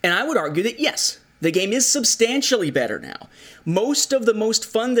better? And I would argue that yes. The game is substantially better now. Most of the most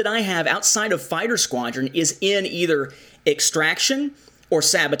fun that I have outside of Fighter Squadron is in either Extraction or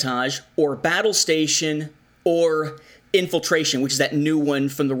Sabotage or Battle Station or Infiltration, which is that new one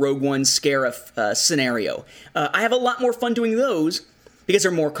from the Rogue One Scarif scenario. I have a lot more fun doing those because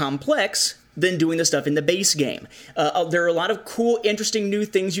they're more complex than doing the stuff in the base game. There are a lot of cool, interesting new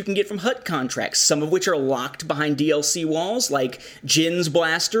things you can get from HUT contracts, some of which are locked behind DLC walls, like Jin's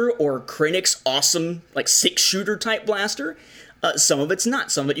blaster or Krennic's awesome, like, 6-shooter type blaster. Some of it's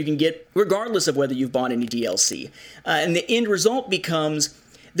not. Some of it you can get regardless of whether you've bought any DLC. And the end result becomes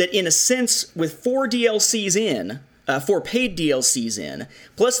that, in a sense, with 4 DLCs in, 4 paid DLCs in,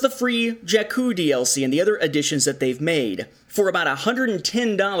 plus the free Jakku DLC and the other additions that they've made, for about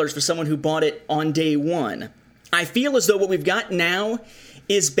 $110 for someone who bought it on day one. I feel as though what we've got now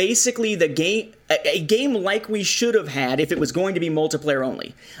is basically the game, a game like we should have had if it was going to be multiplayer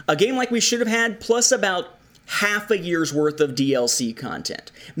only. A game like we should have had, plus about half a year's worth of DLC content.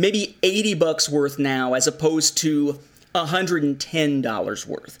 Maybe $80 worth now as opposed to $110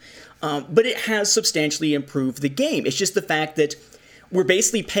 worth. But it has substantially improved the game. It's just the fact that we're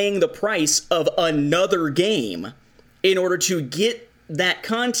basically paying the price of another game in order to get that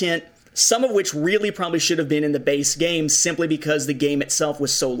content, some of which really probably should have been in the base game simply because the game itself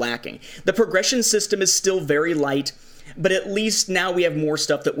was so lacking. The progression system is still very light, but at least now we have more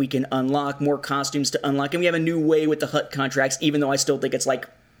stuff that we can unlock, more costumes to unlock, and we have a new way with the HUT contracts, even though I still think it's like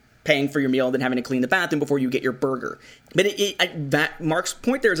paying for your meal and then having to clean the bathroom before you get your burger. But Mark's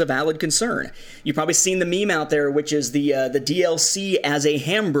point there is a valid concern. You've probably seen the meme out there, which is the DLC as a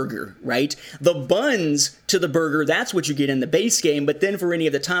hamburger, right? The buns to the burger, that's what you get in the base game, but then for any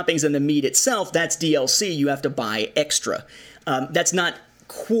of the toppings and the meat itself, that's DLC. You have to buy extra. That's not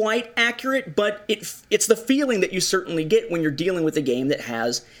quite accurate, but it's the feeling that you certainly get when you're dealing with a game that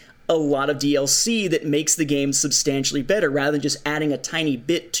has a lot of DLC that makes the game substantially better rather than just adding a tiny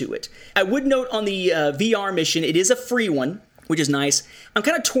bit to it. I would note on the VR mission, it is a free one, which is nice. I'm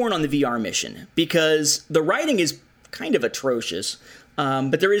kind of torn on the VR mission because the writing is kind of atrocious,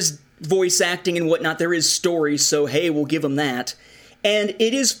 but there is voice acting and whatnot. There is story, so hey, we'll give them that. And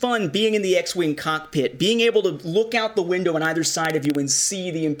it is fun being in the X-Wing cockpit, being able to look out the window on either side of you and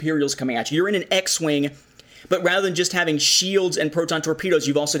see the Imperials coming at you. You're in an X-Wing, but rather than just having shields and proton torpedoes,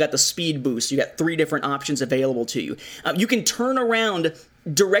 you've also got the speed boost. You got 3 different options available to you. You can turn around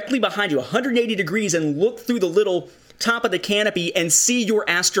directly behind you, 180 degrees, and look through the little top of the canopy and see your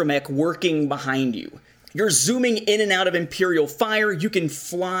astromech working behind you. You're zooming in and out of Imperial fire. You can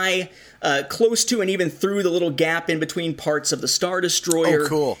fly close to and even through the little gap in between parts of the Star Destroyer. Oh,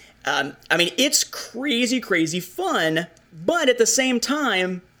 cool. I mean, it's crazy, crazy fun, but at the same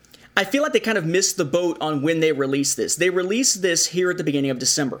time, I feel like they kind of missed the boat on when they released this. They released this here at the beginning of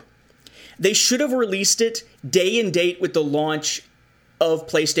December. They should have released it day and date with the launch of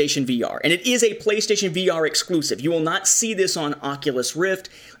PlayStation VR. And it is a PlayStation VR exclusive. You will not see this on Oculus Rift,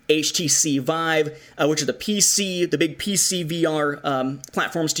 HTC Vive, which are the big PC VR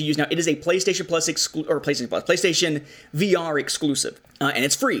platforms to use now. It is a PlayStation Plus PlayStation VR exclusive. And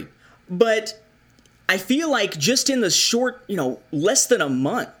it's free. But I feel like just in the short, less than a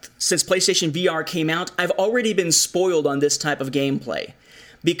month since PlayStation VR came out, I've already been spoiled on this type of gameplay.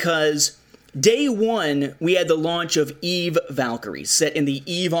 Because day one, we had the launch of Eve Valkyrie, set in the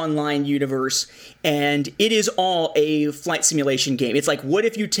Eve Online universe, and it is all a flight simulation game. It's like, what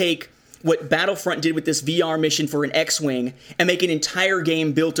if you take what Battlefront did with this VR mission for an X-Wing and make an entire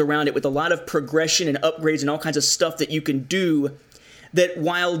game built around it with a lot of progression and upgrades and all kinds of stuff that you can do that,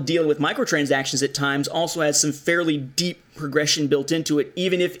 while dealing with microtransactions at times, also has some fairly deep progression built into it,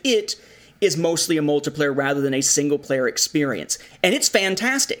 even if it is mostly a multiplayer rather than a single-player experience. And it's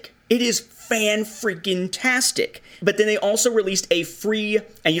fantastic. It is fan-freaking-tastic. But then they also released a free,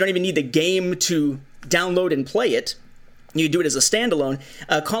 and you don't even need the game to download and play it, you do it as a standalone,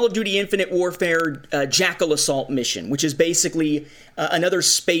 Call of Duty Infinite Warfare Jackal Assault mission, which is basically another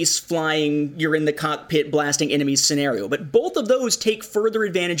space flying, you're in the cockpit blasting enemies scenario. But both of those take further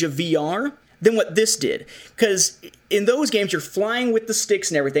advantage of VR than what this did. Because in those games, you're flying with the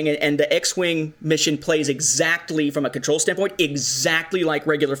sticks and everything, and the X-Wing mission plays exactly, from a control standpoint, exactly like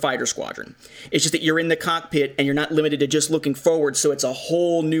regular fighter squadron. It's just that you're in the cockpit and you're not limited to just looking forward, so it's a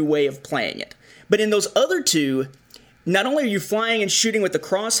whole new way of playing it. But in those other two, not only are you flying and shooting with the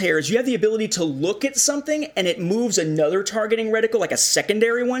crosshairs, you have the ability to look at something and it moves another targeting reticle, like a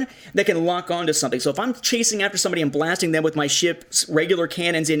secondary one, that can lock onto something. So if I'm chasing after somebody and blasting them with my ship's regular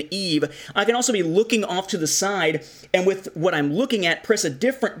cannons in Eve, I can also be looking off to the side and with what I'm looking at, press a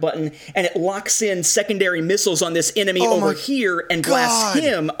different button and it locks in secondary missiles on this enemy over here and blasts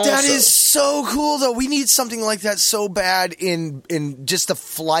him also. That is so cool, though. We need something like that so bad in just the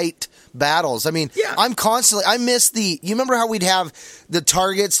flight battles. I mean, yeah. I miss you remember how we'd have the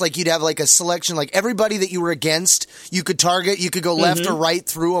targets, like you'd have like a selection, like everybody that you were against, you could target, you could go left or right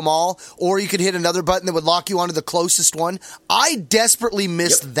through them all, or you could hit another button that would lock you onto the closest one. I desperately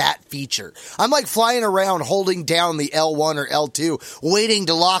missed that feature. I'm like flying around holding down the L1 or L2, waiting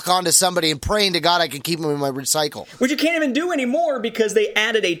to lock onto somebody and praying to God I can keep them in my recycle. Which you can't even do anymore because they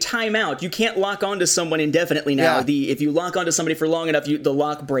added a timeout. You can't lock onto someone indefinitely now. Yeah. If you lock onto somebody for long enough, the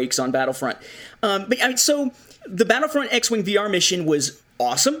lock breaks on Battlefront. But I mean, so the Battlefront X-Wing VR mission was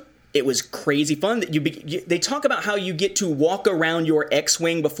awesome. It was crazy fun. They talk about how you get to walk around your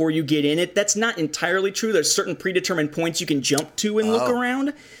X-Wing before you get in it. That's not entirely true. There's certain predetermined points you can jump to and look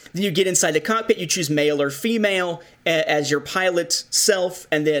around. Then you get inside the cockpit, you choose male or female as your pilot self,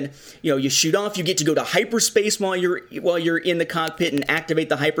 and then you shoot off. You get to go to hyperspace while you're in the cockpit and activate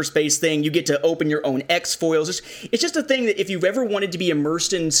the hyperspace thing. You get to open your own X-foils. It's just a thing that if you've ever wanted to be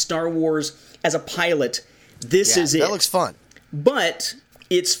immersed in Star Wars as a pilot, this is it. That looks fun. But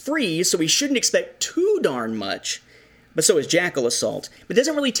it's free, so we shouldn't expect too darn much. But so is Jackal Assault. But it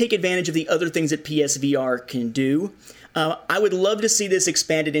doesn't really take advantage of the other things that PSVR can do. I would love to see this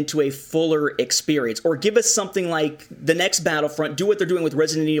expanded into a fuller experience, or give us something like the next Battlefront, do what they're doing with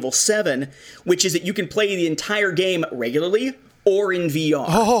Resident Evil 7, which is that you can play the entire game regularly, or in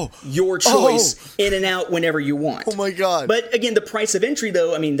VR. Your choice, in and out whenever you want. Oh my God. But again, the price of entry,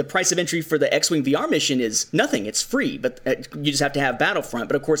 though, I mean, the price of entry for the X-Wing VR mission is nothing. It's free, but you just have to have Battlefront.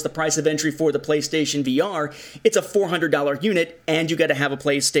 But of course, the price of entry for the PlayStation VR, it's a $400 unit, and you got to have a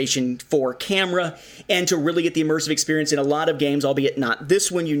PlayStation 4 camera. And to really get the immersive experience in a lot of games, albeit not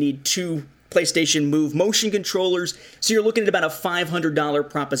this one, you need 2 PlayStation Move motion controllers, so you're looking at about a $500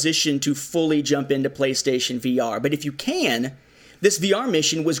 proposition to fully jump into PlayStation VR. But if you can, this VR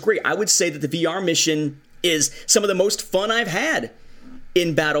mission was great. I would say that the VR mission is some of the most fun I've had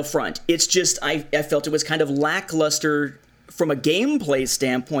in Battlefront. It's just, I felt it was kind of lackluster from a gameplay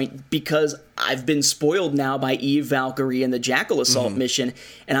standpoint because I've been spoiled now by Eve Valkyrie and the Jackal Assault mission,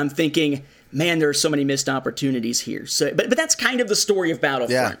 and I'm thinking, man, there are so many missed opportunities here. So, but that's kind of the story of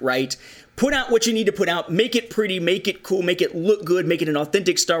Battlefront, right? Put out what you need to put out, make it pretty, make it cool, make it look good, make it an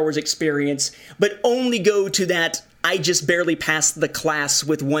authentic Star Wars experience, but only go to that I just barely passed the class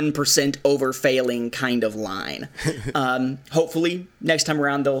with 1% over failing kind of line. Hopefully, next time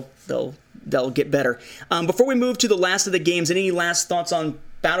around they'll get better. Before we move to the last of the games, any last thoughts on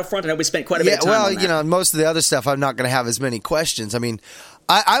Battlefront? I know we spent quite a bit of time on that. You know, most of the other stuff, I'm not going to have as many questions. I mean,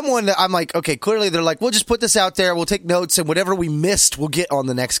 I'm like, okay, clearly they're like, we'll just put this out there, we'll take notes, and whatever we missed, we'll get on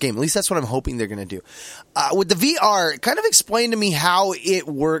the next game. At least that's what I'm hoping they're going to do. With the VR, kind of explain to me how it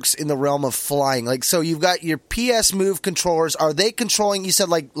works in the realm of flying. Like, so you've got your PS Move controllers. Are they controlling, you said,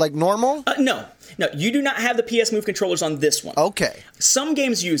 like normal? No, you do not have the PS Move controllers on this one. Okay. Some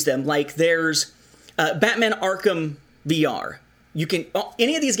games use them, like there's Batman Arkham VR. You can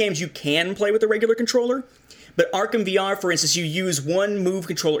any of these games you can play with a regular controller, but Arkham VR, for instance, you use one Move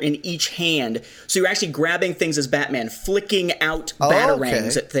controller in each hand, so you're actually grabbing things as Batman, flicking out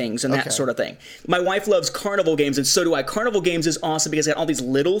batarangs at things and that sort of thing. My wife loves carnival games, and so do I. Carnival games is awesome because it's got all these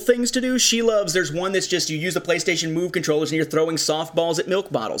little things to do. She loves, there's one that's just you use the PlayStation Move controllers and you're throwing softballs at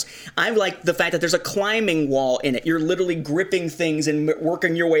milk bottles. I like the fact that there's a climbing wall in it. You're literally gripping things and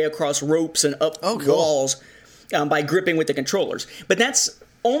working your way across ropes and up walls by gripping with the controllers. But that's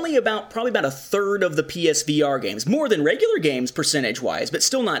only probably about a third of the PSVR games, more than regular games percentage-wise, but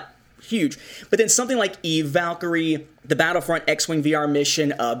still not huge. But then something like Eve Valkyrie, the Battlefront X-Wing VR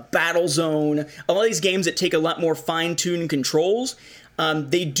mission, Battlezone, a lot of these games that take a lot more fine-tuned controls,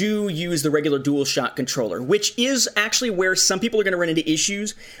 they do use the regular DualShock controller, which is actually where some people are going to run into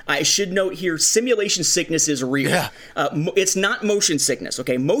issues. I should note here, simulation sickness is real. Yeah. It's not motion sickness,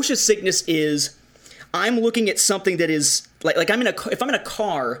 okay? Motion sickness is, I'm looking at something that is like if I'm in a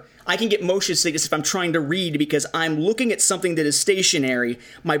car, I can get motion sickness if I'm trying to read because I'm looking at something that is stationary.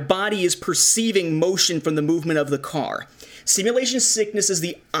 My body is perceiving motion from the movement of the car. Simulation sickness is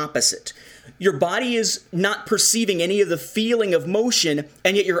the opposite. Your body is not perceiving any of the feeling of motion,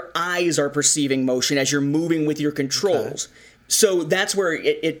 and yet your eyes are perceiving motion as you're moving with your controls. Okay. So that's where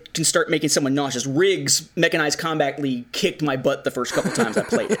it can start making someone nauseous. Riggs Mechanized Combat League kicked my butt the first couple times I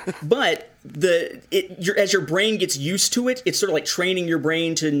played it. But as your brain gets used to it, it's sort of like training your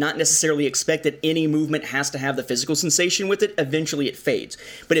brain to not necessarily expect that any movement has to have the physical sensation with it. Eventually it fades.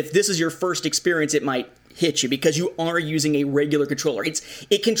 But if this is your first experience, it might hit you because you are using a regular controller.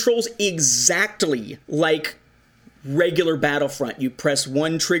 It controls exactly like regular Battlefront. You press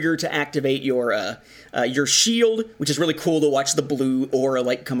one trigger to activate your shield, which is really cool to watch the blue aura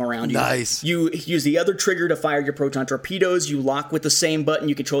light come around you. Nice. You use the other trigger to fire your proton torpedoes. You lock with the same button.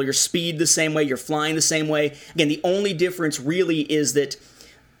 You control your speed the same way. You're flying the same way. Again, the only difference really is that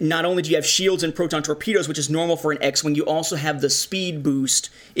not only do you have shields and proton torpedoes, which is normal for an X-Wing, you also have the speed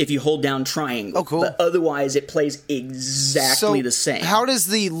boost if you hold down triangle. Oh, cool. But otherwise, it plays exactly the same. How does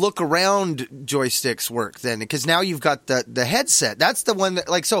the look-around joysticks work, then? Because now you've got the headset. That's the one that,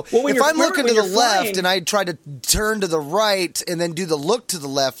 if I'm looking to the left and I try to turn to the right and then do the look to the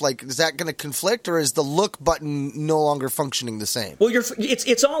left, is that going to conflict, or is the look button no longer functioning the same? Well,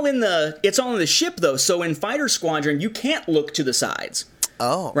 it's all in the ship, though. So in Fighter Squadron, you can't look to the sides.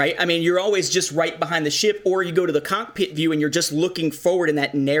 Oh. Right? I mean, you're always just right behind the ship, or you go to the cockpit view and you're just looking forward in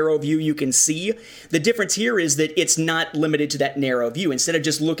that narrow view you can see. The difference here is that it's not limited to that narrow view. Instead of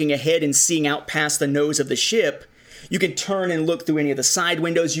just looking ahead and seeing out past the nose of the ship, you can turn and look through any of the side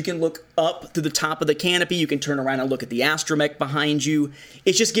windows. You can look up to the top of the canopy. You can turn around and look at the astromech behind you.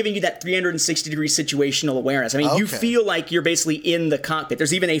 It's just giving you that 360-degree situational awareness. I mean, You feel like you're basically in the cockpit.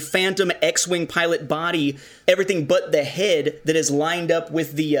 There's even a Phantom X-Wing pilot body, everything but the head, that is lined up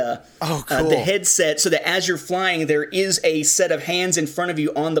with the headset, so that as you're flying, there is a set of hands in front of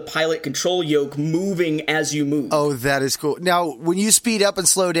you on the pilot control yoke moving as you move. Oh, that is cool. Now, when you speed up and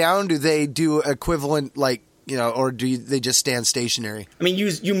slow down, do they do equivalent, or they just stand stationary? I mean,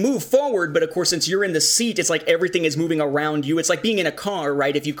 you move forward, but of course, since you're in the seat, it's like everything is moving around you. It's like being in a car,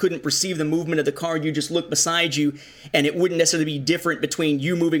 right? If you couldn't perceive the movement of the car, you just look beside you, and it wouldn't necessarily be different between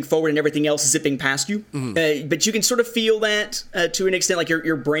you moving forward and everything else zipping past you. Mm-hmm. But you can sort of feel that to an extent, like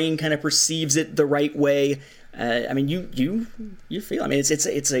your brain kind of perceives it the right way. I mean, you feel. I mean,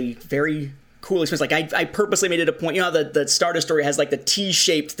 it's a very cool experience. Like I purposely made it a point. You know how the Star Destroyer has like the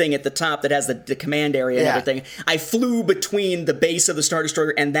T-shaped thing at the top that has the command area and everything. I flew between the base of the Star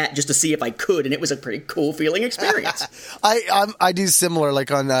Destroyer and that just to see if I could, and it was a pretty cool feeling experience. I do similar. Like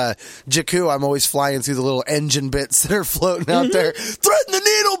on Jakku, I'm always flying through the little engine bits that are floating out there. Threading the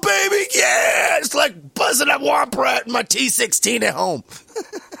needle, baby! Yeah! It's like buzzing a Womp Rat in my T-16 at home.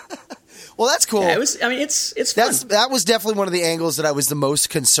 Well, that's cool. Yeah, it's fun. That was definitely one of the angles that I was the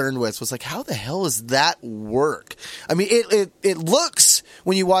most concerned with. Was like, how the hell does that work? I mean, it looks,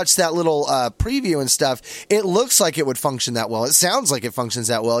 when you watch that little preview and stuff, it looks like it would function that well. It sounds like it functions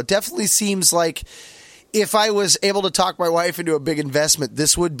that well. It definitely seems like if I was able to talk my wife into a big investment,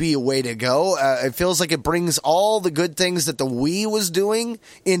 this would be a way to go. It feels like it brings all the good things that the Wii was doing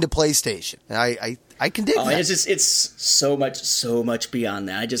into PlayStation. I can dig that. It's so much beyond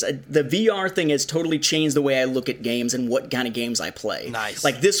that. The VR thing has totally changed the way I look at games and what kind of games I play. Nice.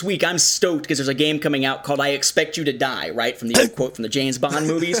 Like this week, I'm stoked because there's a game coming out called I Expect You to Die, right? From the quote from the James Bond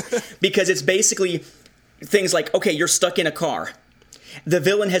movies. Because it's basically things like, okay, you're stuck in a car. The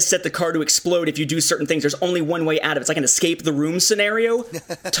villain has set the car to explode if you do certain things. There's only one way out of it. It's like an escape the room scenario.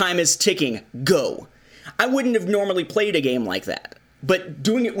 Time is ticking. Go. I wouldn't have normally played a game like that. But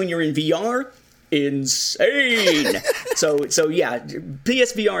doing it when you're in VR, insane. So yeah,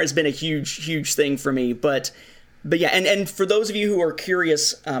 PSVR has been a huge thing for me. But yeah, and for those of you who are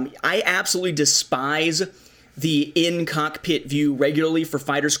curious, I absolutely despise the in-cockpit view regularly for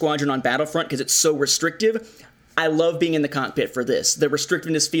Fighter Squadron on Battlefront because it's so restrictive. I love being in the cockpit for this. The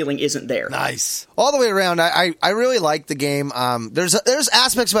restrictiveness feeling isn't there. Nice. All the way around, I really like the game. There's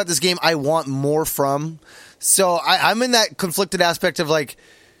aspects about this game I want more from. So I'm in that conflicted aspect of like,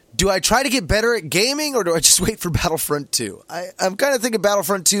 do I try to get better at gaming or do I just wait for Battlefront 2? I'm kind of thinking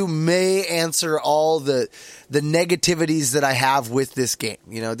Battlefront 2 may answer all the negativities that I have with this game.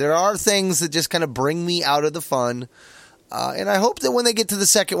 You know, there are things that just kind of bring me out of the fun. And I hope that when they get to the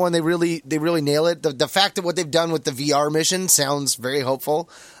second one, they really nail it. The fact that what they've done with the VR mission sounds very hopeful.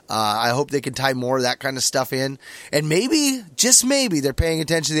 I hope they can tie more of that kind of stuff in. And maybe, just maybe, they're paying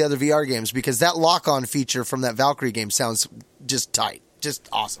attention to the other VR games because that lock-on feature from that Valkyrie game sounds just tight. Just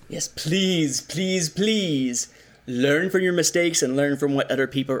awesome. Yes, please. Learn from your mistakes and learn from what other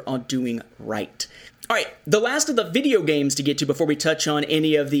people are doing right. All right, the last of the video games to get to before we touch on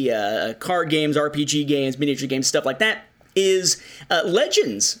any of the card games, RPG games, miniature games, stuff like that, is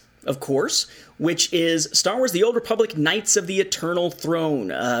Legends, of course, which is Star Wars The Old Republic Knights of the Eternal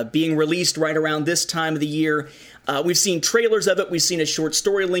Throne, being released right around this time of the year. We've seen trailers of it. We've seen a short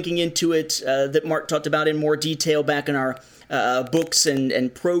story linking into it that Mark talked about in more detail back in our books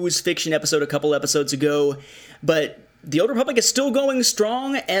and prose fiction episode a couple episodes ago. But The Old Republic is still going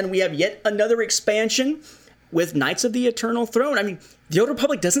strong, and we have yet another expansion with Knights of the Eternal Throne. I mean, The Old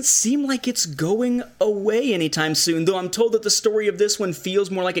Republic doesn't seem like it's going away anytime soon, though I'm told that the story of this one feels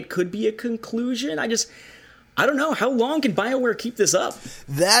more like it could be a conclusion. I don't know. How long can BioWare keep this up?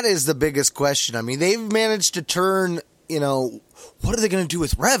 That is the biggest question. I mean, they've managed to turn, what are they going to do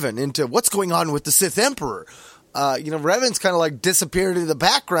with Revan into what's going on with the Sith Emperor? Revan's kind of like disappeared into the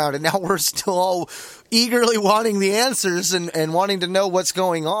background, and now we're still all eagerly wanting the answers and wanting to know what's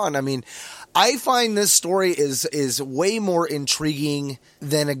going on. I mean, I find this story is way more intriguing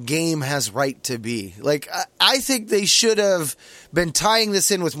than a game has right to be. Like, I think they should have been tying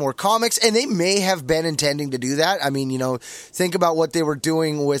this in with more comics, and they may have been intending to do that. I mean, think about what they were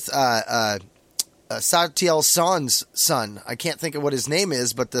doing with Satiel San's son. I can't think of what his name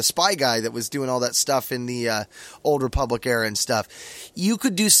is, but the spy guy that was doing all that stuff in the Old Republic era and stuff. You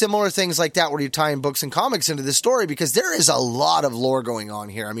could do similar things like that where you tie in books and comics into the story because there is a lot of lore going on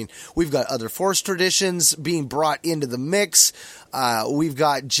here. I mean, we've got other Force traditions being brought into the mix. We've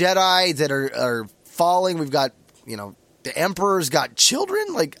got Jedi that are falling. We've got, the Emperor's got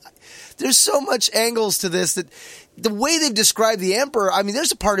children. Like, there's so much angles to this that the way they've described the Emperor, I mean,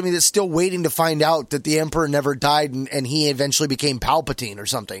 there's a part of me that's still waiting to find out that the Emperor never died and he eventually became Palpatine or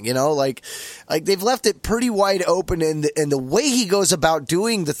something, like they've left it pretty wide open, and the way he goes about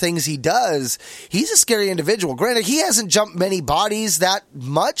doing the things he does, he's a scary individual. Granted, he hasn't jumped many bodies that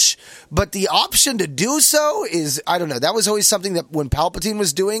much, but the option to do so is, I don't know, that was always something that when Palpatine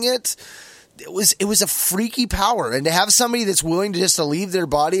was doing it, it was a freaky power. And to have somebody that's willing to just to leave their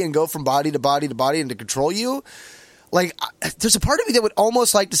body and go from body to body to body and to control you, like, there's a part of me that would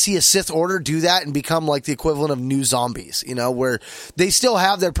almost like to see a Sith Order do that and become like the equivalent of new zombies, you know, where they still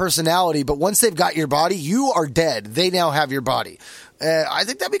have their personality, but once they've got your body, you are dead. They now have your body. I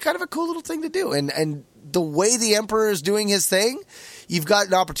think that'd be kind of a cool little thing to do. And the way the Emperor is doing his thing, you've got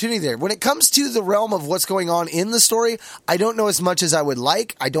an opportunity there. When it comes to the realm of what's going on in the story, I don't know as much as I would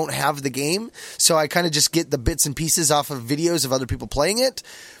like. I don't have the game, so I kind of just get the bits and pieces off of videos of other people playing it.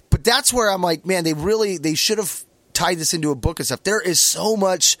 But that's where I'm like, man, they should have tied this into a book and stuff. There is so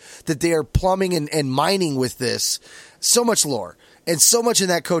much that they are plumbing and mining with this. So much lore and so much in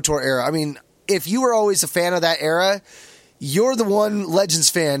that KOTOR era. I mean, if you were always a fan of that era, you're the one Legends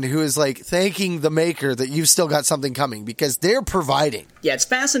fan who is like thanking the maker that you've still got something coming because they're providing. Yeah, it's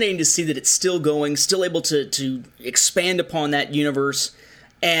fascinating to see that it's still going, still able to expand upon that universe.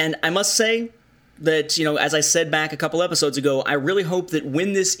 And I must say that, you know, as I said back a couple episodes ago, I really hope that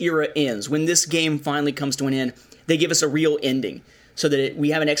when this era ends, when this game finally comes to an end, they give us a real ending so that we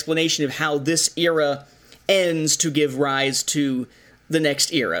have an explanation of how this era ends to give rise to the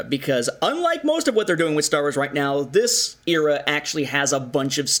next era. Because unlike most of what they're doing with Star Wars right now, this era actually has a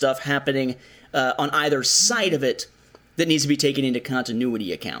bunch of stuff happening on either side of it that needs to be taken into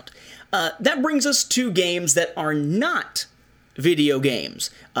continuity account. That brings us to games that are not video games.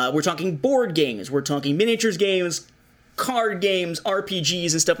 We're talking board games, we're talking miniatures games, card games,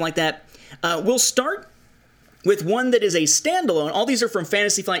 RPGs, and stuff like that. We'll start with one that is a standalone. All these are from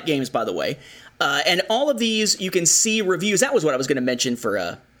Fantasy Flight Games, by the way. And all of these, you can see reviews. That was what I was going to mention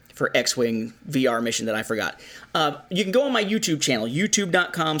for X-Wing VR mission that I forgot. You can go on my YouTube channel,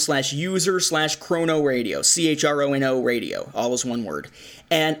 youtube.com/user/Chrono Radio, CHRONO Radio, all is one word.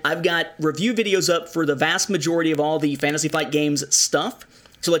 And I've got review videos up for the vast majority of all the Fantasy Flight Games stuff,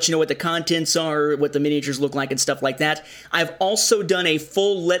 to let you know what the contents are, what the miniatures look like, and stuff like that. I've also done a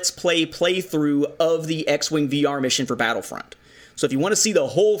full Let's Play playthrough of the X-Wing VR mission for Battlefront. So if you want to see the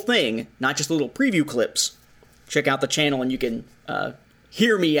whole thing, not just little preview clips, check out the channel and you can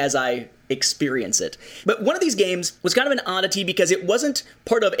hear me as I experience it. But one of these games was kind of an oddity because it wasn't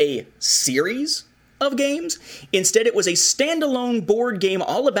part of a series of games. Instead, it was a standalone board game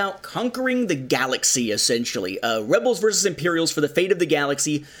all about conquering the galaxy, essentially. Rebels versus Imperials for the fate of the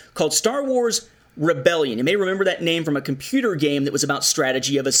galaxy, called Star Wars Rebellion. You may remember that name from a computer game that was about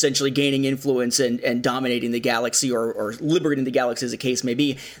strategy of essentially gaining influence and dominating the galaxy or liberating the galaxy, as the case may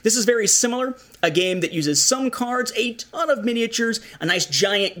be. This is very similar, a game that uses some cards, a ton of miniatures, a nice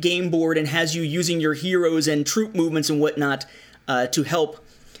giant game board, and has you using your heroes and troop movements and whatnot to help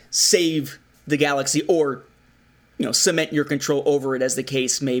save the galaxy or, you know, cement your control over it, as the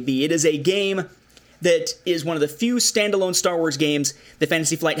case may be. It is a game that is one of the few standalone Star Wars games that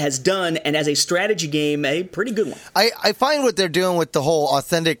Fantasy Flight has done, and as a strategy game, a pretty good one. I find what they're doing with the whole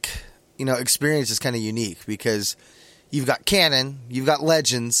authentic, you know, experience is kind of unique because you've got canon, you've got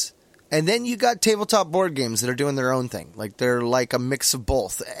Legends, and then you got tabletop board games that are doing their own thing. Like, they're like a mix of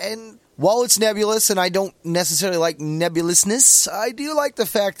both. And while it's nebulous, and I don't necessarily like nebulousness, I do like the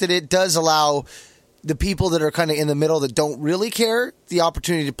fact that it does allow the people that are kind of in the middle that don't really care the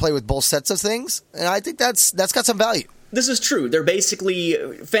opportunity to play with both sets of things. And I think that's got some value. This is true. They're basically,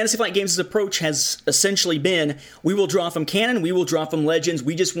 Fantasy Flight Games' approach has essentially been, we will draw from canon, we will draw from Legends,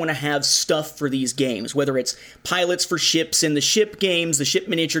 we just want to have stuff for these games, whether it's pilots for ships in the ship games, the ship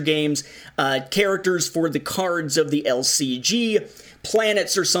miniature games, characters for the cards of the LCG,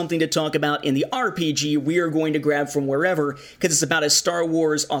 planets or something to talk about in the RPG, we are going to grab from wherever, because it's about a Star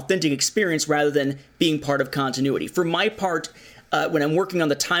Wars authentic experience rather than being part of continuity. For my part, when I'm working on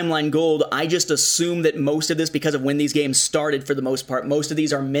the Timeline Gold, I just assume that most of this, because of when these games started for the most part, most of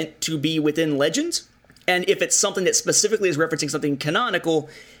these are meant to be within Legends. And if it's something that specifically is referencing something canonical,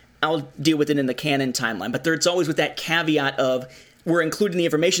 I'll deal with it in the canon timeline. But it's always with that caveat of, we're including the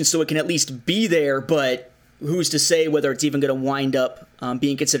information so it can at least be there, but who's to say whether it's even going to wind up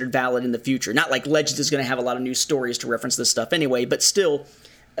being considered valid in the future. Not like Legends is going to have a lot of new stories to reference this stuff anyway, but still,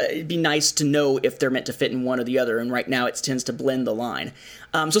 it'd be nice to know if they're meant to fit in one or the other, and right now it tends to blend the line.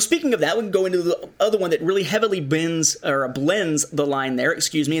 So speaking of that, we can go into the other one that really heavily blends the line there,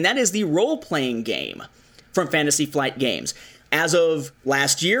 and that is the role-playing game from Fantasy Flight Games. As of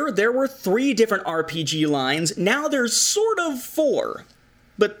last year, there were 3 different RPG lines. Now there's sort of 4,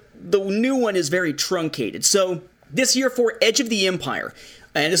 but the new one is very truncated. So this year for Edge of the Empire,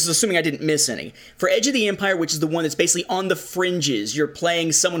 and this is assuming I didn't miss any, for Edge of the Empire, which is the one that's basically on the fringes, you're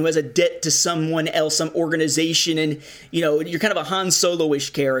playing someone who has a debt to someone else, some organization, and, you know, you're kind of a Han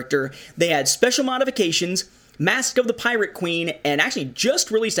Solo-ish character. They had special modifications, Mask of the Pirate Queen, and actually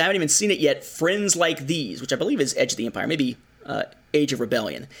just released, I haven't even seen it yet, Friends Like These, which I believe is Edge of the Empire, maybe Age of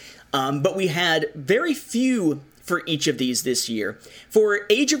Rebellion. But we had very few for each of these this year. For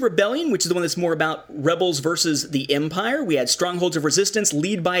Age of Rebellion, which is the one that's more about rebels versus the Empire, we had Strongholds of Resistance,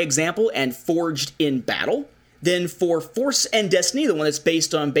 Lead by Example, and Forged in Battle. Then for Force and Destiny, the one that's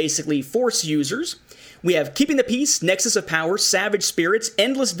based on basically Force users, we have Keeping the Peace, Nexus of Power, Savage Spirits,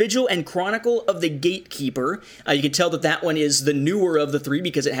 Endless Vigil, and Chronicle of the Gatekeeper. You can tell that that one is the newer of the three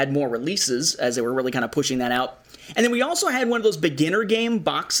because it had more releases, as they were really kind of pushing that out. And then we also had one of those beginner game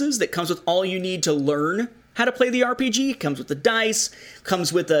boxes that comes with all you need to learn how to play the RPG. It comes with the dice,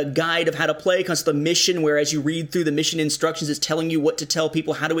 comes with a guide of how to play, comes with a mission where as you read through the mission instructions, it's telling you what to tell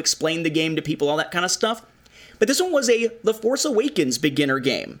people, how to explain the game to people, all that kind of stuff. But this one was The Force Awakens beginner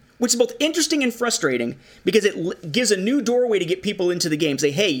game, which is both interesting and frustrating because it gives a new doorway to get people into the game. Say,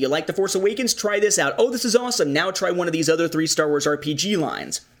 hey, you like The Force Awakens? Try this out. Oh, this is awesome. Now try one of these other 3 Star Wars RPG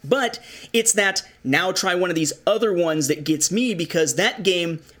lines. But it's that now try one of these other ones that gets me because that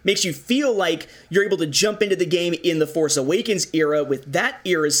game makes you feel like you're able to jump into the game in the Force Awakens era with that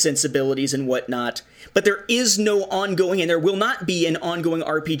era's sensibilities and whatnot. But there is no ongoing, and there will not be an ongoing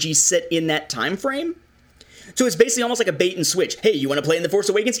RPG set in that time frame. So it's basically almost like a bait and switch. Hey, you want to play in the Force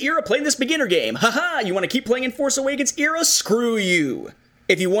Awakens era? Play in this beginner game. Haha, you want to keep playing in Force Awakens era? Screw you.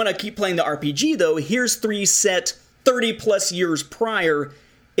 If you want to keep playing the RPG, though, here's 3 set 30 plus years prior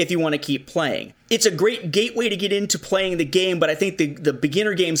if you want to keep playing. It's a great gateway to get into playing the game, but I think the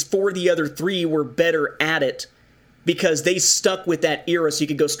beginner games for the other 3 were better at it because they stuck with that era so you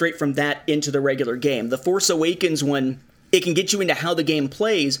could go straight from that into the regular game. The Force Awakens one, it can get you into how the game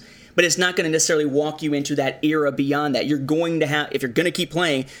plays, but it's not going to necessarily walk you into that era beyond that. You're going to have, if you're going to keep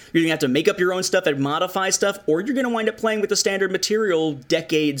playing, you're going to have to make up your own stuff and modify stuff, or you're going to wind up playing with the standard material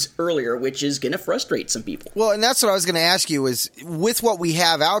decades earlier, which is going to frustrate some people. Well, and that's what I was going to ask you is, with what we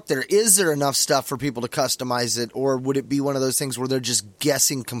have out there, is there enough stuff for people to customize it, or would it be one of those things where they're just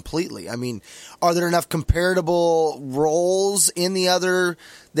guessing completely? I mean, are there enough comparable roles in the other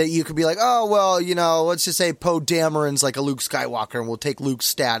that you could be like, oh, well, you know, let's just say Poe Dameron's like a Luke Skywalker, and we'll take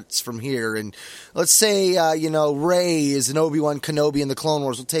Luke's stats from here. And let's say, Rey is an Obi-Wan Kenobi in the Clone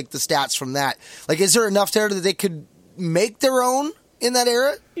Wars. We'll take the stats from that. Like, is there enough there that they could make their own in that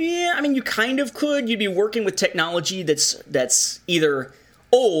era? Yeah, I mean, you kind of could. You'd be working with technology that's either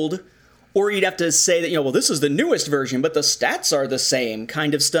old, or you'd have to say that, well, this is the newest version, but the stats are the same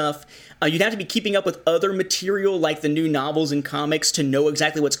kind of stuff. You'd have to be keeping up with other material like the new novels and comics to know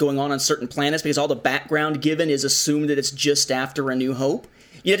exactly what's going on certain planets because all the background given is assumed that it's just after A New Hope.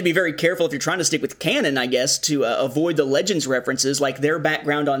 You have to be very careful if you're trying to stick with canon, I guess, to avoid the Legends references, like their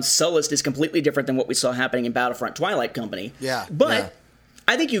background on Sullust is completely different than what we saw happening in Battlefront Twilight Company. Yeah. But yeah.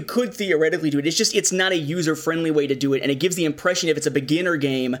 I think you could theoretically do it. It's not a user-friendly way to do it, and it gives the impression if it's a beginner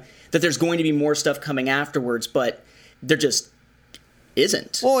game that there's going to be more stuff coming afterwards, but there just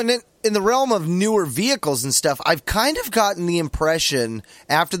isn't. Well, and in the realm of newer vehicles and stuff, I've kind of gotten the impression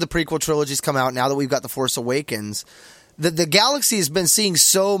after the prequel trilogies come out, now that we've got The Force Awakens, that the galaxy has been seeing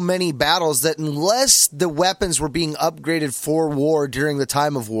so many battles that unless the weapons were being upgraded for war during the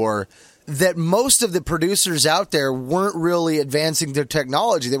time of war, that most of the producers out there weren't really advancing their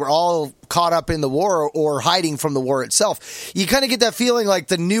technology. They were all caught up in the war or hiding from the war itself. You kind of get that feeling like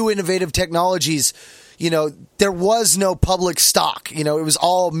the new innovative technologies, there was no public stock. It was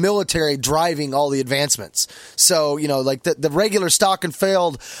all military driving all the advancements. So, like the regular stock and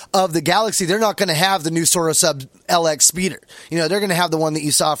failed of the Galaxy, they're not going to have the new Sorosub LX speeder. They're going to have the one that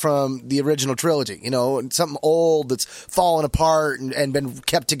you saw from the original trilogy, something old that's fallen apart and been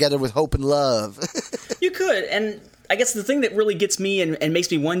kept together with hope and love. You could, and I guess the thing that really gets me and makes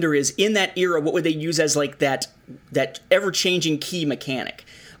me wonder is, in that era, what would they use as like that ever-changing key mechanic?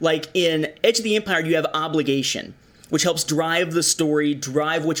 Like in Edge of the Empire, you have obligation, which helps drive the story,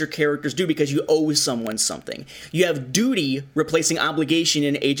 drive what your characters do because you owe someone something. You have duty replacing obligation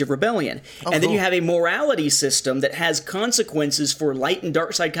in Age of Rebellion. And then you have a morality system that has consequences for light and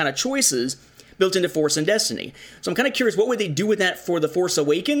dark side kind of choices built into Force and Destiny. So I'm kind of curious, what would they do with that for The Force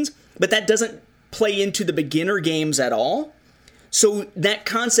Awakens? But that doesn't play into the beginner games at all. So that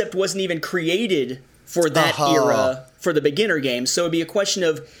concept wasn't even created for that era, for the beginner games. So it'd be a question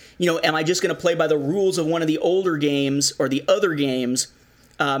of, am I just going to play by the rules of one of the older games or the other games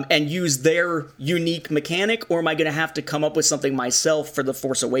and use their unique mechanic, or am I going to have to come up with something myself for the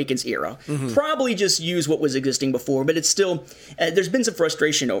Force Awakens era? Probably just use what was existing before, but it's still, there's been some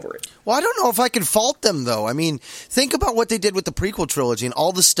frustration over it. Well, I don't know if I can fault them, though. I mean, think about what they did with the prequel trilogy and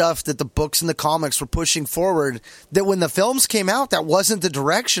all the stuff that the books and the comics were pushing forward, that when the films came out, that wasn't the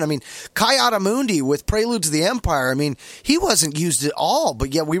direction. I mean, Ki-Adi-Mundi with Prelude to the Empire, I mean, he wasn't used at all,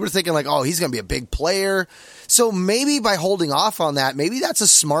 but yet we were thinking like, oh, he's going to be a big player. So maybe by holding off on that, maybe that's a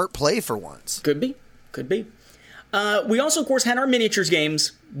smart play for once. Could be. We also, of course, had our miniatures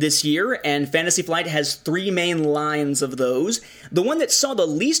games this year, and Fantasy Flight has 3 main lines of those. The one that saw the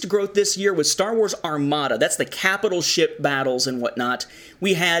least growth this year was Star Wars Armada. That's the capital ship battles and whatnot.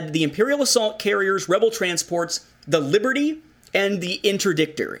 We had the Imperial Assault Carriers, Rebel Transports, the Liberty, and the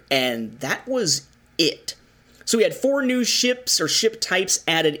Interdictor, and that was it. So we had 4 new ships or ship types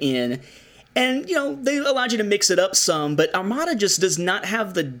added in. And, they allowed you to mix it up some, but Armada just does not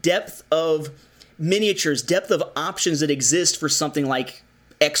have the depth of miniatures, depth of options that exist for something like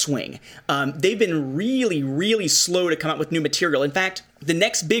X-Wing. They've been really, really slow to come out with new material. In fact, the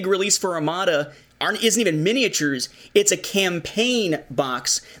next big release for Armada isn't even miniatures. It's a campaign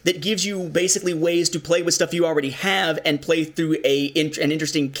box that gives you basically ways to play with stuff you already have and play through an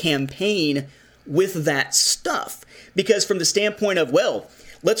interesting campaign with that stuff. Because from the standpoint of,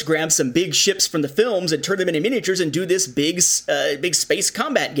 let's grab some big ships from the films and turn them into miniatures and do this big space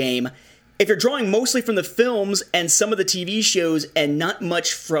combat game. If you're drawing mostly from the films and some of the TV shows and not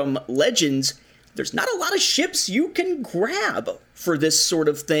much from Legends, there's not a lot of ships you can grab for this sort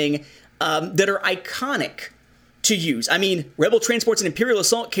of thing that are iconic to use. I mean, Rebel Transports and Imperial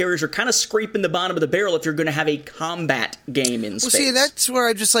Assault Carriers are kind of scraping the bottom of the barrel if you're going to have a combat game in space. Well, see, that's where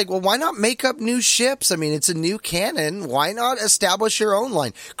I'm just like, why not make up new ships? I mean, it's a new canon. Why not establish your own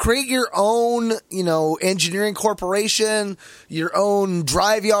line? Create your own, engineering corporation, your own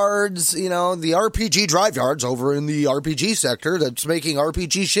drive yards, the RPG drive yards over in the RPG sector that's making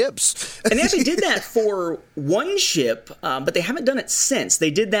RPG ships. And they actually did that for one ship, but they haven't done it since.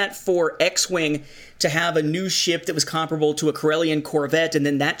 They did that for X-Wing to have a new ship that was comparable to a Corellian Corvette, and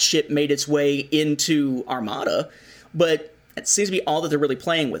then that ship made its way into Armada. But it seems to be all that they're really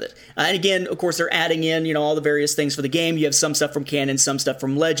playing with it. And again, of course, they're adding in, all the various things for the game. You have some stuff from canon, some stuff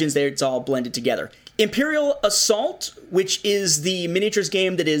from Legends. It's all blended together. Imperial Assault, which is the miniatures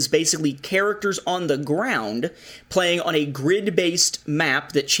game that is basically characters on the ground playing on a grid-based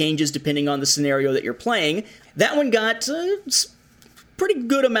map that changes depending on the scenario that you're playing. That one got pretty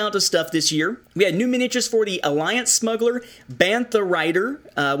good amount of stuff this year. We had new miniatures for the Alliance Smuggler, Bantha Rider,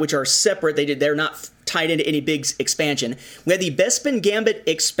 which are separate. They're not tied into any big expansion. We had the Bespin Gambit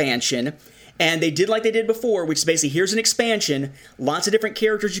expansion, and they did like they did before, which is basically, here's an expansion, lots of different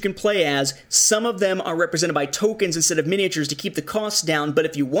characters you can play as. Some of them are represented by tokens instead of miniatures to keep the costs down, but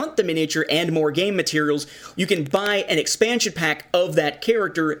if you want the miniature and more game materials, you can buy an expansion pack of that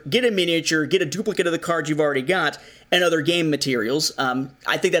character, get a miniature, get a duplicate of the card you've already got, and other game materials.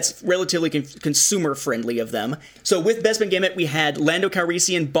 I think that's relatively consumer-friendly of them. So with Bespin Gambit, we had Lando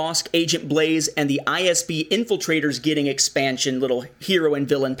Calrissian, Bosk, Agent Blaze, and the ISB Infiltrators getting expansion little hero and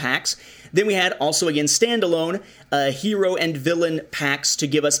villain packs. Then we had also, again, standalone hero and villain packs to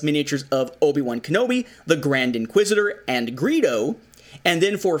give us miniatures of Obi-Wan Kenobi, the Grand Inquisitor, and Greedo. And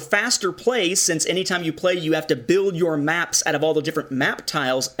then for faster play, since anytime you play, you have to build your maps out of all the different map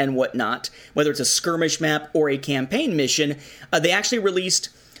tiles and whatnot, whether it's a skirmish map or a campaign mission, they actually released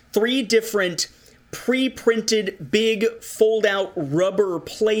 3 different pre-printed big fold-out rubber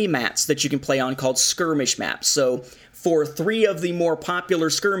play mats that you can play on called skirmish maps. So for 3 of the more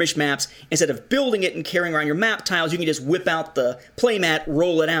popular skirmish maps, instead of building it and carrying around your map tiles, you can just whip out the play mat,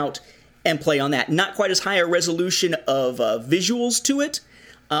 roll it out, and play on that. Not quite as high a resolution of visuals to it,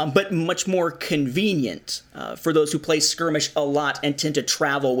 but much more convenient for those who play skirmish a lot and tend to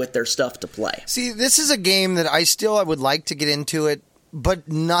travel with their stuff to play. See, this is a game that I would like to get into it,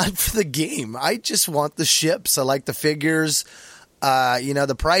 but not for the game. I just want the ships. I like the figures.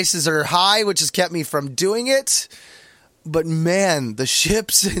 The prices are high, which has kept me from doing it. But man, the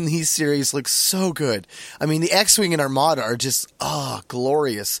ships in these series look so good. I mean, the X-Wing and Armada are just,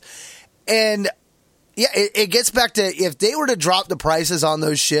 glorious. And yeah, it gets back to, if they were to drop the prices on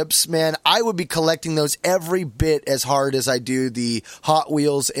those ships, man, I would be collecting those every bit as hard as I do the Hot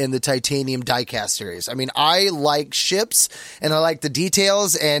Wheels and the Titanium diecast series. I mean, I like ships and I like the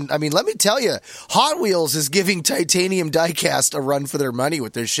details. And I mean, let me tell you, Hot Wheels is giving Titanium diecast a run for their money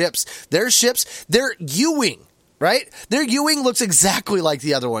with their ships. Their ships, they're Ewing right? Their U-Wing looks exactly like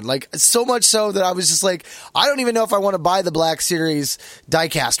the other one. Like, so much so that I was just like, I don't even know if I want to buy the Black Series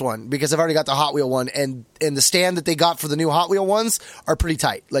diecast one because I've already got the Hot Wheel one, and the stand that they got for the new Hot Wheel ones are pretty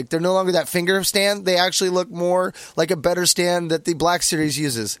tight. Like, they're no longer that finger stand. They actually look more like a better stand that the Black Series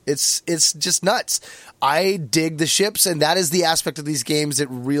uses. It's just nuts. I dig the ships, and that is the aspect of these games that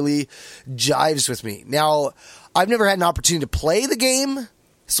really jives with me. Now, I've never had an opportunity to play the game,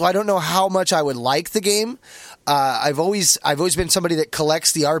 so I don't know how much I would like the game. I've always been somebody that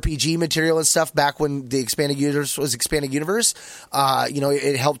collects the RPG material and stuff back when the Expanded Universe was Expanded Universe.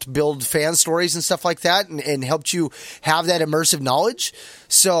 It helped build fan stories and stuff like that and helped you have that immersive knowledge.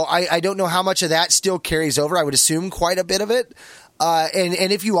 So I don't know how much of that still carries over. I would assume quite a bit of it.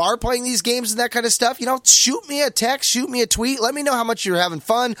 And if you are playing these games and that kind of stuff, shoot me a text, shoot me a tweet. Let me know how much you're having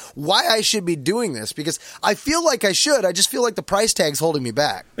fun, why I should be doing this, because I feel like I should. I just feel like the price tag's holding me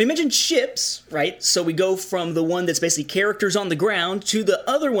back. We mentioned ships, right? So we go from the one that's basically characters on the ground to the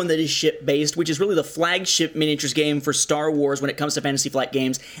other one that is ship-based, which is really the flagship miniatures game for Star Wars when it comes to Fantasy Flight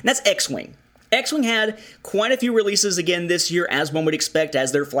games, and that's X-Wing. X-Wing had quite a few releases again this year, as one would expect,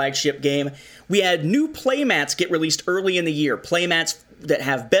 as their flagship game. We had new playmats get released early in the year. Playmats that